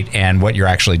constant rate and what you're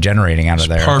actually generating out of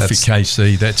there. Perfect,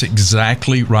 KC. That's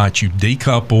exactly right. You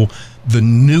decouple the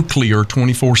nuclear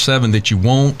 24/7 that you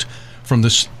want from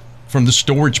the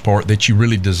storage part that you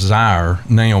really desire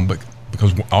now, but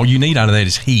because all you need out of that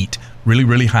is heat. Really,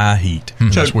 really high heat. So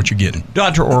that's what you're getting.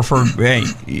 Dr. Orford, hey,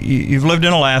 you've lived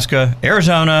in Alaska,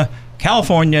 Arizona,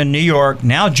 California, New York,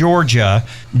 now Georgia.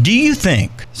 Do you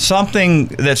think something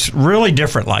that's really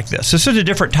different like this is a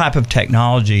different type of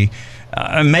technology,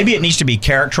 maybe it needs to be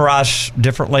characterized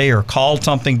differently or called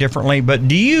something differently, but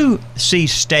do you see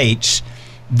states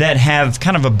that have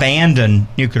kind of abandoned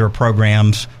nuclear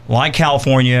programs like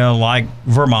California, like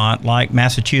Vermont, like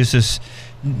Massachusetts?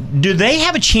 Do they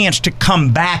have a chance to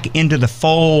come back into the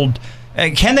fold?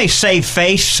 Can they save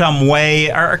face some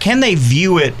way, or can they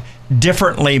view it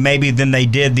differently maybe than they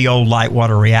did the old light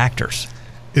water reactors?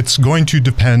 It's going to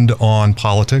depend on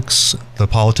politics. The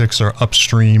politics are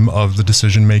upstream of the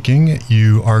decision making.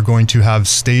 You are going to have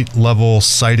state level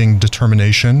siting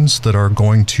determinations that are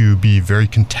going to be very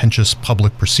contentious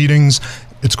public proceedings.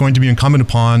 It's going to be incumbent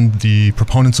upon the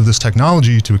proponents of this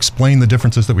technology to explain the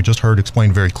differences that we just heard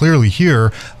explained very clearly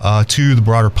here to the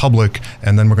broader public,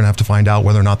 and then we're going to have to find out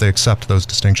whether or not they accept those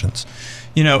distinctions.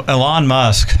 You know, Elon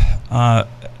Musk,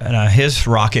 his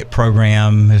rocket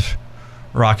program, his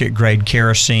rocket grade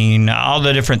kerosene, all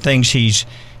the different things he's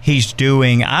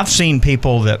doing. I've seen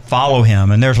people that follow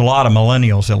him, and there's a lot of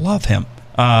millennials that love him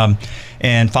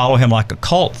and follow him like a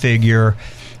cult figure,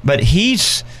 but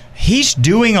he's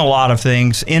doing a lot of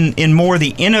things in more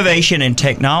the innovation and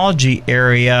technology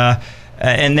area,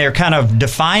 and they're kind of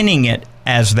defining it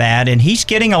as that, and he's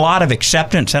getting a lot of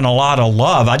acceptance and a lot of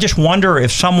love. I just wonder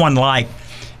if someone like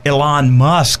Elon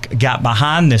Musk got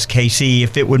behind this, Casey,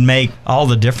 if it would make all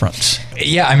the difference.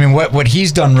 Yeah, I mean, what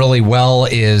he's done really well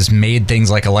is made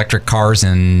things like electric cars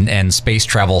and space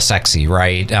travel sexy,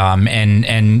 right?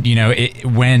 And you know,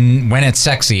 when it's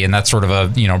sexy, and that's sort of a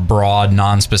broad,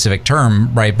 non-specific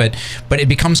term, right? But it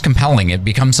becomes compelling. It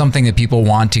becomes something that people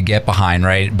want to get behind,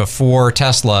 right? Before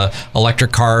Tesla,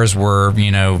 electric cars were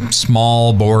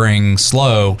small, boring,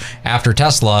 slow. After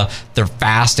Tesla, they're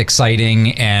fast,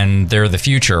 exciting, and they're the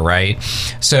future, right?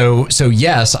 So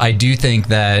yes, I do think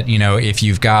that if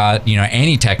you've got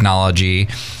any technology,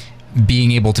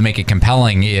 being able to make it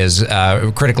compelling is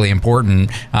critically important.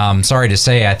 Sorry to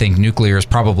say, I think nuclear is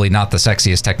probably not the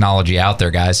sexiest technology out there,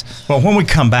 guys. Well, when we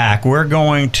come back, we're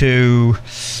going to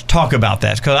talk about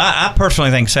that, because I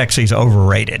personally think sexy is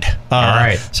overrated. All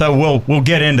right. So we'll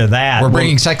get into that. We're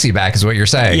bringing sexy back, is what you're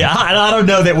saying. Yeah, I don't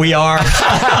know that we are.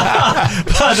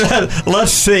 But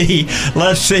let's see.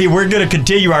 We're going to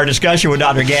continue our discussion with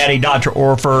Dr. Gattie, Dr.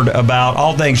 Orford, about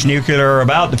all things nuclear,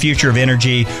 about the future of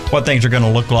energy, what things are going to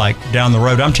look like down the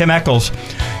road. I'm Tim Echols.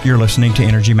 You're listening to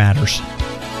Energy Matters.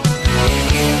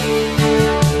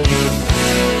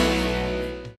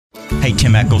 Hey,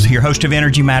 Tim Echols here, host of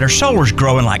Energy Matters. Solar's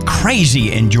growing like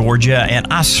crazy in Georgia, and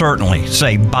I certainly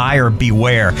say buyer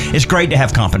beware. It's great to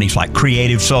have companies like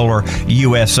Creative Solar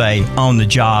USA on the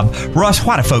job. Russ,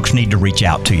 why do folks need to reach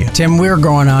out to you? Tim, we're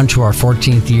going on to our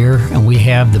 14th year, and we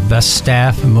have the best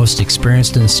staff and most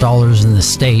experienced installers in the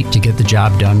state to get the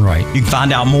job done right. You can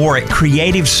find out more at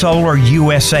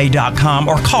creativesolar.usa.com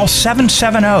or call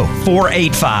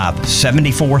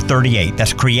 770-485-7438.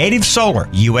 That's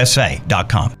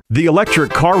creativesolar.usa.com. The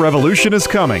electric car revolution is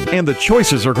coming, and the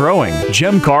choices are growing.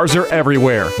 Gem cars are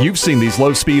everywhere. You've seen these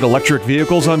low-speed electric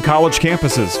vehicles on college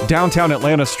campuses, downtown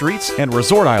Atlanta streets, and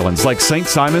resort islands like St.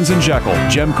 Simons and Jekyll.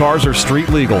 Gem cars are street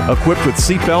legal, equipped with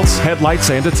seatbelts, headlights,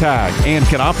 and a tag, and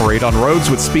can operate on roads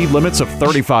with speed limits of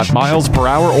 35 miles per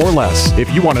hour or less.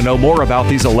 If you want to know more about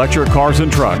these electric cars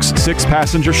and trucks,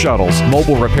 6-passenger shuttles,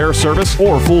 mobile repair service,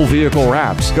 or full vehicle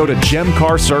wraps, go to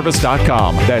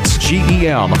gemcarservice.com. That's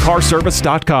GEM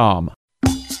carservice.com.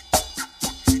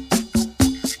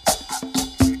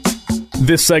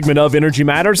 This segment of Energy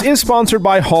Matters is sponsored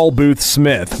by Hall Booth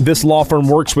Smith. This law firm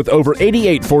works with over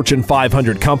 88 Fortune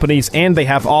 500 companies, and they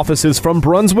have offices from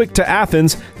Brunswick to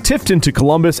Athens, Tifton to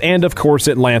Columbus, and of course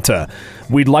Atlanta.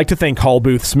 We'd like to thank Hall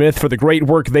Booth Smith for the great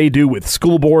work they do with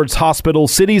school boards,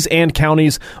 hospitals, cities, and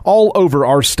counties all over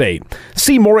our state.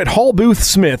 See more at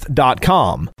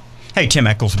hallboothsmith.com. Hey, Tim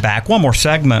Echols back. One more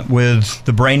segment with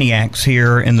the Brainiacs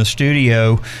here in the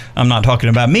studio. I'm not talking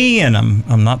about me, and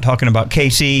I'm not talking about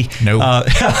Casey. No.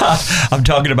 I'm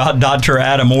talking about Dr.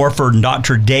 Adam Orford and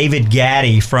Dr. David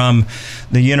Gattie from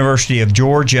the University of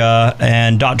Georgia.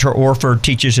 And Dr. Orford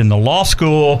teaches in the law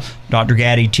school. Dr.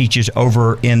 Gattie teaches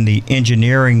over in the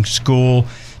engineering school.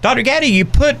 Dr. Gattie, you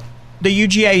put the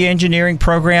UGA engineering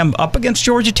program up against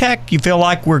Georgia Tech. You feel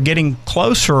like we're getting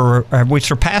close, or have we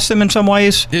surpassed them in some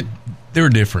ways? They're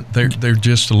different. They're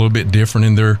just a little bit different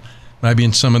in their, maybe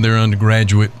in some of their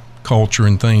undergraduate culture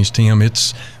and things, Tim.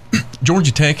 It's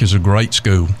Georgia Tech is a great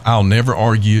school. I'll never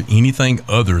argue anything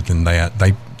other than that.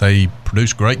 They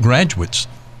produce great graduates.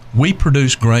 We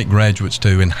produce great graduates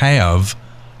too, and have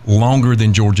longer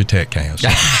than Georgia Tech has.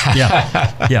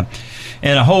 Yeah.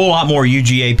 And a whole lot more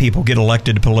UGA people get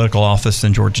elected to political office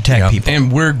than Georgia Tech people.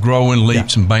 And we're growing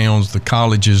leaps and bounds. The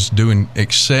college is doing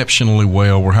exceptionally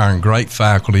well. We're hiring great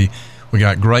faculty. We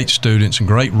got great students and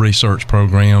great research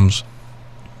programs.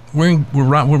 We're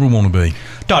right where we want to be.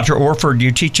 Dr. Orford,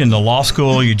 you teach in the law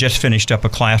school. You just finished up a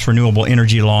class, Renewable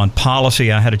Energy Law and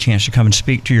Policy. I had a chance to come and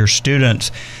speak to your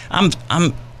students. I'm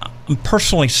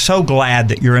personally so glad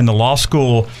that you're in the law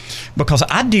school, because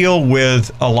I deal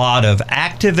with a lot of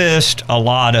activists, a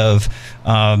lot of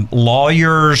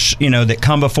lawyers, that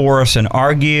come before us and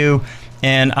argue.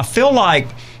 And I feel like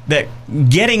that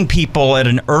getting people at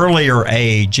an earlier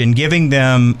age and giving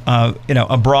them,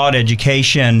 a broad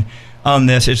education on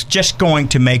this is just going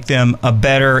to make them a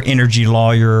better energy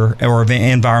lawyer or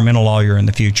environmental lawyer in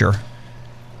the future.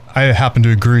 I happen to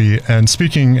agree. And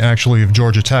speaking actually of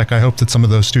Georgia Tech, I hope that some of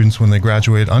those students, when they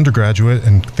graduate undergraduate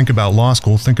and think about law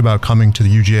school, think about coming to the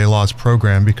UGA Laws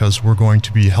program, because we're going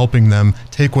to be helping them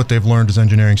take what they've learned as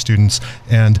engineering students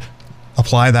and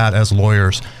apply that as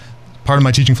lawyers. Part of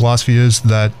my teaching philosophy is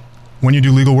that when you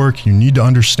do legal work, you need to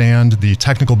understand the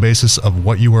technical basis of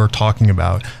what you are talking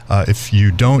about. If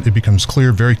you don't, it becomes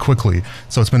clear very quickly.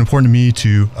 So it's been important to me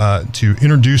to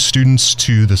introduce students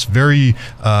to this very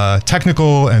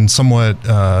technical and somewhat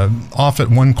off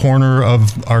at one corner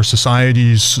of our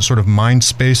society's sort of mind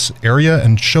space area,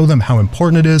 and show them how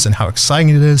important it is and how exciting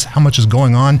it is, how much is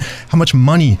going on, how much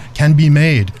money can be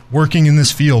made working in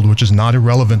this field, which is not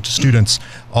irrelevant to students.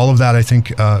 All of that, I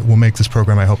think, will make this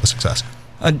program, I hope, a success.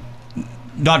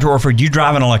 Dr. Orford, you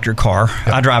drive an electric car.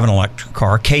 Yep. I drive an electric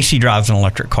car. Casey drives an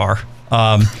electric car.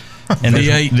 And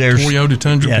there's Toyota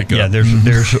Tundra pickup. Yeah,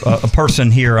 there's a person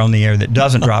here on the air that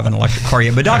doesn't drive an electric car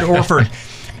yet. But Dr. Orford,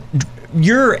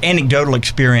 your anecdotal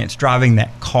experience driving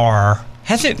that car,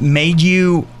 has it made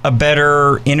you a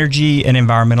better energy and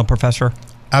environmental professor?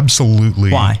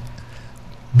 Absolutely. Why?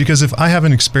 Because if I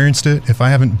haven't experienced it, if I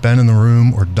haven't been in the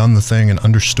room or done the thing and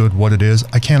understood what it is,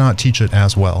 I cannot teach it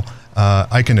as well.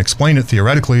 I can explain it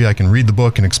theoretically, I can read the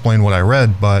book and explain what I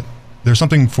read, but there's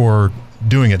something for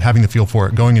doing it, having the feel for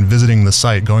it, going and visiting the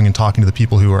site, going and talking to the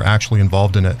people who are actually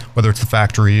involved in it, whether it's the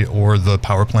factory or the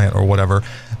power plant or whatever,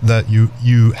 that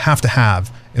you have to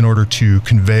have in order to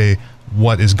convey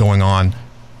what is going on,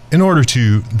 in order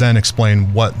to then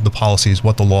explain what the policies,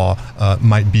 what the law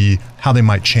might be, how they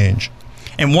might change.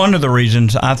 And one of the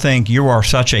reasons I think you are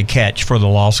such a catch for the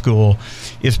law school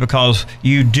is because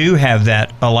you do have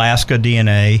that Alaska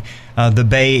DNA, the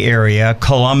Bay Area,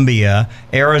 Columbia,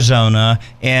 Arizona,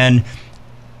 and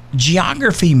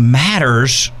geography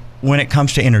matters when it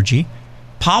comes to energy.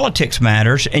 Politics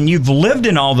matters, and you've lived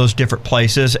in all those different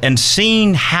places and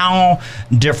seen how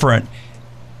different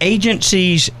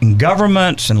agencies and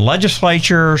governments and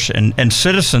legislatures and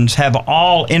citizens have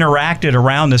all interacted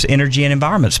around this energy and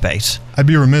environment space. I'd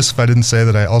be remiss if I didn't say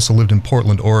that I also lived in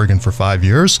Portland, Oregon for 5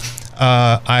 years.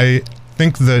 I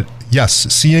think that, yes,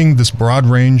 seeing this broad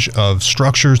range of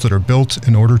structures that are built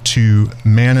in order to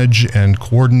manage and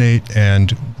coordinate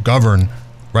and govern,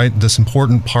 right, this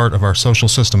important part of our social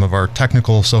system, of our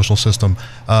technical social system,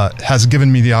 has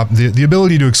given me the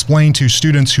ability to explain to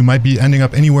students who might be ending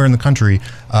up anywhere in the country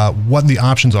what the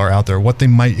options are out there, what they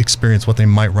might experience, what they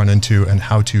might run into, and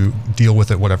how to deal with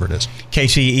it, whatever it is.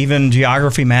 Casey, even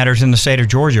geography matters in the state of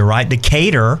Georgia, right?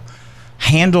 Decatur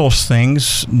handles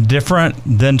things different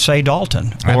than, say,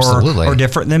 Dalton, Absolutely. or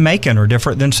different than Macon, or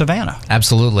different than Savannah.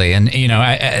 Absolutely. And,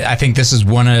 I think this is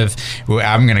one of,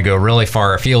 I'm going to go really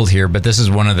far afield here, but this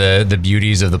is one of the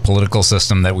beauties of the political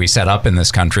system that we set up in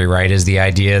this country, right, is the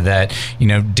idea that,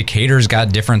 Decatur's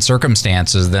got different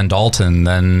circumstances than Dalton,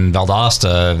 than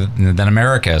Valdosta, than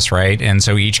Americus, right? And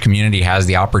so each community has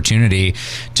the opportunity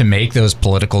to make those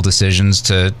political decisions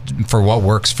for what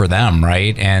works for them,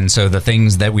 right? And so the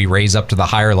things that we raise up to the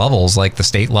higher levels, like the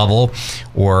state level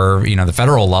or, the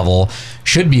federal level,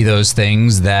 should be those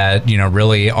things that,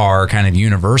 really are kind of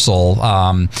universal.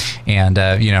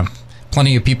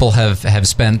 Plenty of people have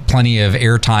spent plenty of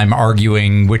airtime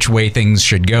arguing which way things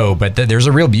should go, but there's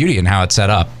a real beauty in how it's set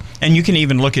up. And you can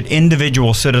even look at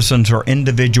individual citizens or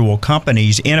individual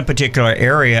companies in a particular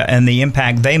area and the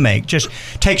impact they make. Just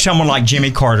take someone like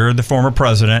Jimmy Carter, the former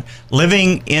president,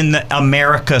 living in the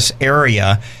Americas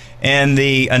area, and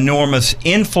the enormous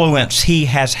influence he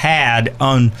has had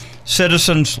on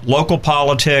citizens, local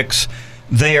politics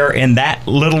there in that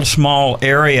little small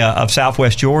area of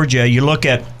Southwest Georgia. You look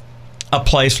at a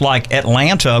place like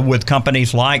Atlanta with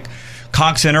companies like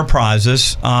Cox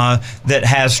Enterprises that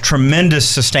has tremendous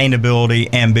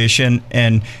sustainability ambition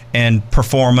and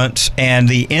performance, and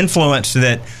the influence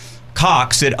that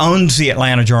Cox, that owns the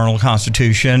Atlanta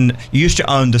Journal-Constitution, used to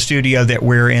own the studio that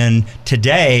we're in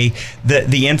today,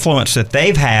 the influence that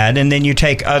they've had. And then you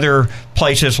take other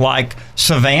places like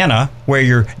Savannah, where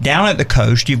you're down at the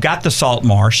coast, you've got the salt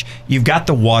marsh, you've got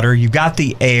the water, you've got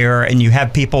the air, and you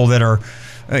have people that are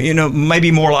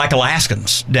maybe more like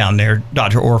Alaskans down there,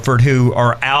 Dr. Orford, who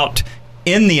are out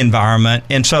in the environment,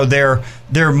 and so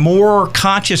they're more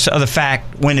conscious of the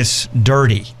fact when it's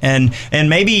dirty, and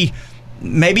maybe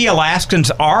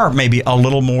Alaskans are maybe a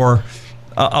little more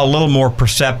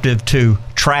perceptive to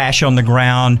trash on the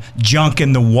ground, junk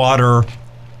in the water,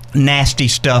 nasty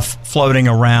stuff floating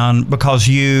around, because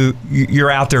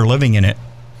you're out there living in it.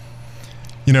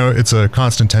 It's a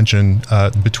constant tension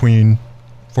between,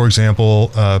 for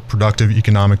example, productive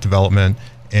economic development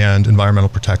and environmental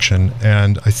protection.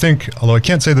 And I think, although I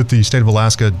can't say that the state of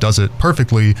Alaska does it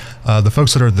perfectly, the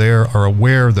folks that are there are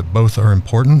aware that both are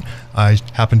important. I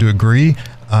happen to agree.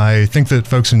 I think that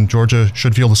folks in Georgia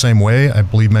should feel the same way. I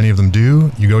believe many of them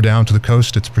do. You go down to the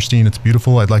coast, it's pristine, it's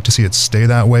beautiful. I'd like to see it stay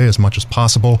that way as much as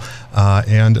possible.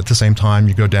 And at the same time,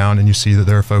 you go down and you see that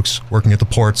there are folks working at the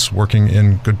ports, working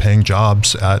in good paying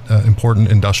jobs at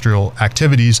important industrial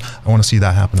activities. I want to see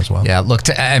that happen as well. Yeah, look,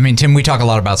 Tim, we talk a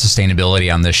lot about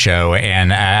sustainability on this show,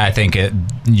 and I think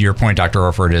your point, Dr.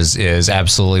 Orford, is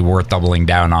absolutely worth doubling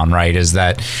down on, right? Is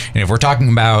that if we're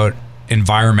talking about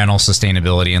environmental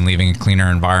sustainability and leaving a cleaner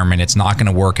environment, it's not going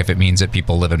to work if it means that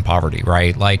people live in poverty,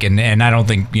 right? And I don't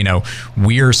think,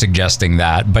 we're suggesting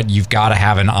that, but you've got to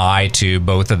have an eye to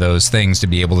both of those things to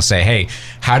be able to say, hey,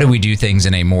 how do we do things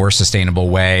in a more sustainable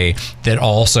way that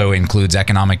also includes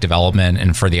economic development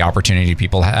and for the opportunity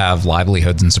people have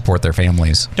livelihoods and support their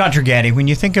families? Dr. Gattie, when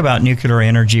you think about nuclear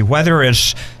energy, whether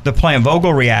it's the Plant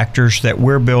Vogtle reactors that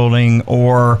we're building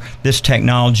or this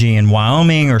technology in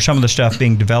Wyoming or some of the stuff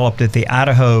being developed at the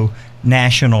Idaho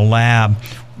National Lab,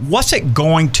 what's it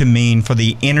going to mean for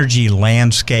the energy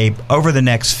landscape over the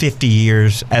next 50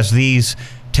 years as these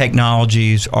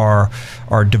technologies are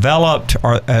developed,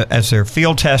 or as they're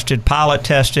field tested, pilot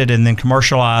tested, and then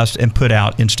commercialized and put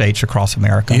out in states across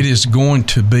America? It is going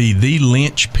to be the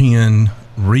linchpin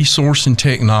resource and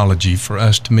technology for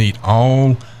us to meet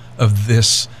all of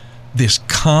this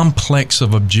complex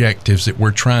of objectives that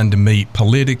we're trying to meet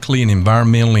politically and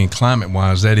environmentally and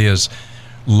climate-wise. That is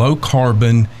low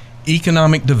carbon,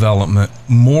 economic development,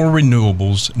 more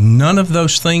renewables. None of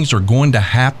those things are going to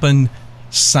happen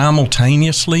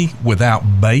simultaneously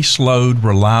without base load,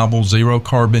 reliable, zero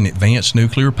carbon, advanced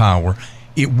nuclear power.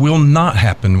 It will not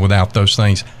happen without those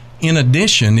things. In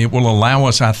addition, it will allow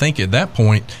us, I think, at that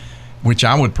point, which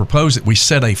I would propose that we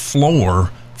set a floor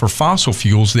for fossil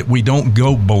fuels that we don't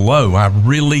go below. I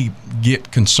really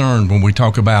get concerned when we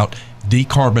talk about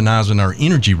decarbonizing our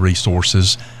energy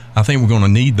resources. I think we're going to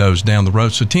need those down the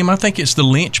road. So, Tim, I think it's the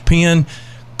linchpin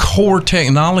core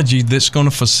technology that's going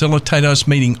to facilitate us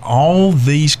meeting all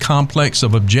these complex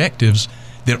of objectives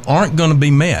that aren't going to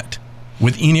be met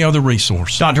with any other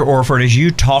resource. Dr. Orford, as you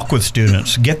talk with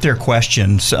students, get their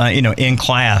questions, in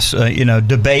class,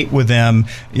 debate with them,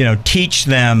 teach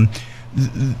them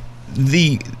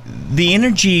the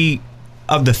energy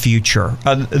of the future,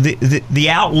 the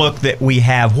outlook that we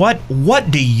have.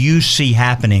 What do you see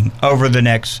happening over the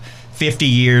next 50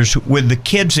 years with the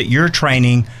kids that you're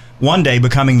training one day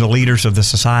becoming the leaders of the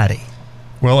society?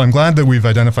 Well, I'm glad that we've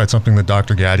identified something that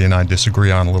Dr. Gattie and I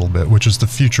disagree on a little bit, which is the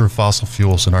future of fossil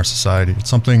fuels in our society. It's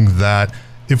something that,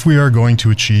 if we are going to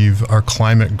achieve our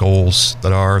climate goals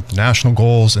that are the national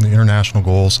goals and the international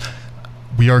goals,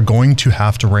 we are going to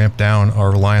have to ramp down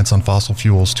our reliance on fossil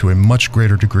fuels to a much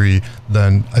greater degree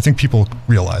than I think people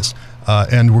realize.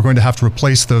 And we're going to have to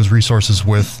replace those resources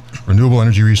with renewable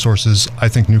energy resources. I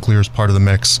think nuclear is part of the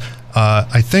mix.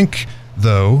 I think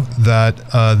though, that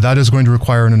that is going to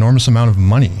require an enormous amount of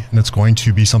money, and it's going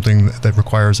to be something that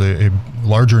requires a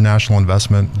larger national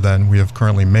investment than we have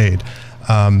currently made.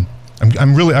 I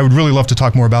would really love to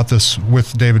talk more about this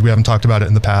with David. We haven't talked about it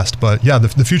in the past, but yeah,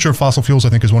 the future of fossil fuels, I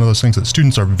think, is one of those things that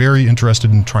students are very interested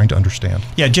in trying to understand.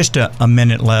 Yeah, just a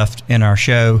minute left in our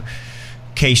show,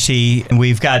 Casey, and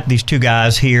we've got these two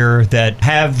guys here that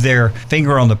have their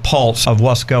finger on the pulse of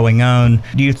what's going on.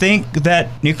 Do you think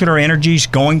that nuclear energy is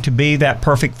going to be that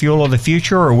perfect fuel of the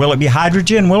future, or will it be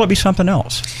hydrogen? Will it be something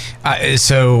else?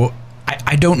 So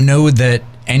I don't know that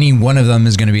any one of them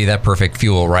is going to be that perfect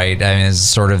fuel, right? I mean, it's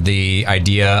sort of the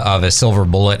idea of a silver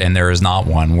bullet, and there is not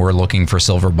one. We're looking for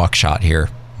silver buckshot here.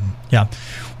 Yeah.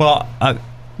 Well,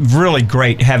 really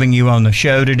great having you on the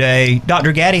show today.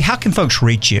 Dr. Gattie, how can folks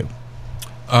reach you?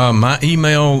 My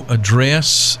email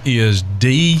address is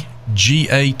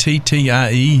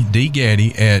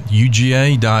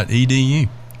dgattie@uga.edu.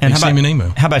 And send me an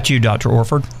email. How about you, Dr.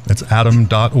 Orford? It's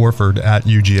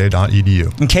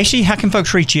adam.orford@uga.edu. And Casey, how can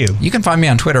folks reach you? You can find me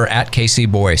on Twitter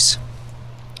 @KCBoyce.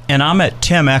 And I'm at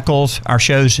Tim Echols. Our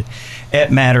show's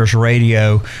at Matters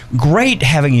Radio. Great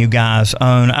having you guys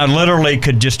on. I literally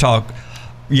could just talk,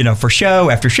 for show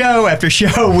after show after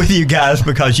show with you guys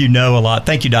because you know a lot.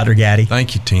 Thank you, Dr. Gattie.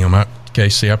 Thank you, Tim.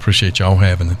 Casey, I appreciate y'all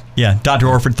having it. Yeah, Dr.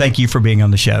 Orford, thank you for being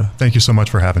on the show. Thank you so much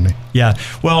for having me. Yeah,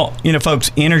 well,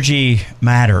 folks, energy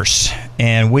matters,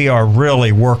 and we are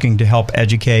really working to help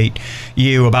educate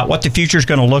you about what the future is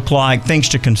going to look like, things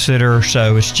to consider.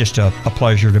 So it's just a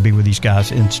pleasure to be with these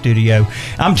guys in studio.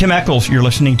 I'm Tim Echols. You're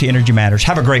listening to Energy Matters.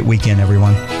 Have a great weekend,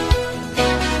 everyone.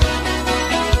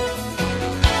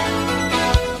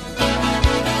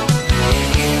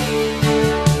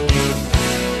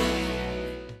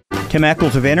 Tim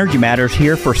Echols of Energy Matters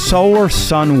here for Solar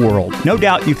Sun World. No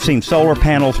doubt you've seen solar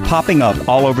panels popping up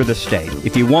all over the state.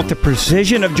 If you want the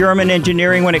precision of German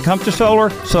engineering when it comes to solar,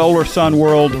 Solar Sun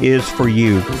World is for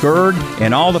you. Gerd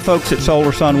and all the folks at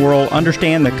Solar Sun World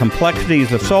understand the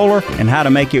complexities of solar and how to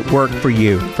make it work for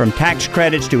you. From tax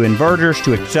credits to inverters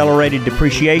to accelerated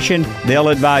depreciation, they'll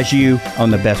advise you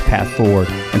on the best path forward.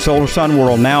 And Solar Sun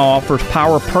World now offers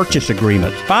power purchase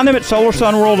agreements. Find them at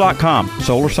solarsunworld.com,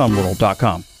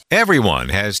 solarsunworld.com. Everyone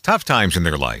has tough times in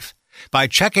their life. By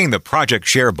checking the Project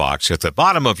Share box at the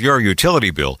bottom of your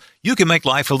utility bill, you can make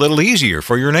life a little easier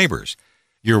for your neighbors.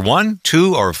 Your $1,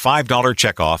 $2, or $5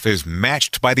 checkoff is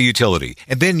matched by the utility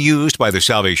and then used by the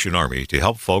Salvation Army to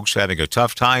help folks having a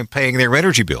tough time paying their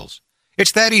energy bills.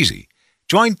 It's that easy.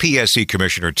 Join PSC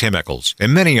Commissioner Tim Echols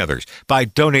and many others by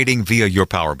donating via your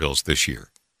power bills this year.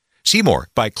 See more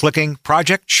by clicking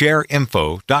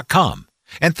projectshareinfo.com.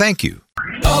 And thank you.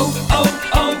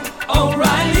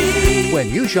 O'Reilly. When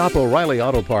you shop O'Reilly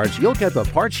Auto Parts, you'll get the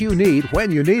parts you need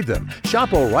when you need them.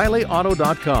 Shop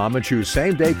O'ReillyAuto.com and choose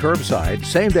same-day curbside,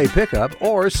 same-day pickup,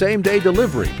 or same-day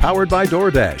delivery powered by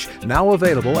DoorDash. Now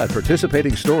available at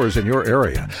participating stores in your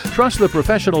area. Trust the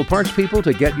professional parts people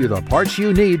to get you the parts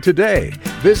you need today.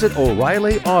 Visit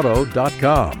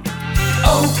O'ReillyAuto.com.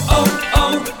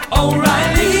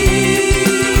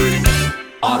 O'Reilly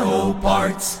Auto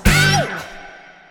Parts.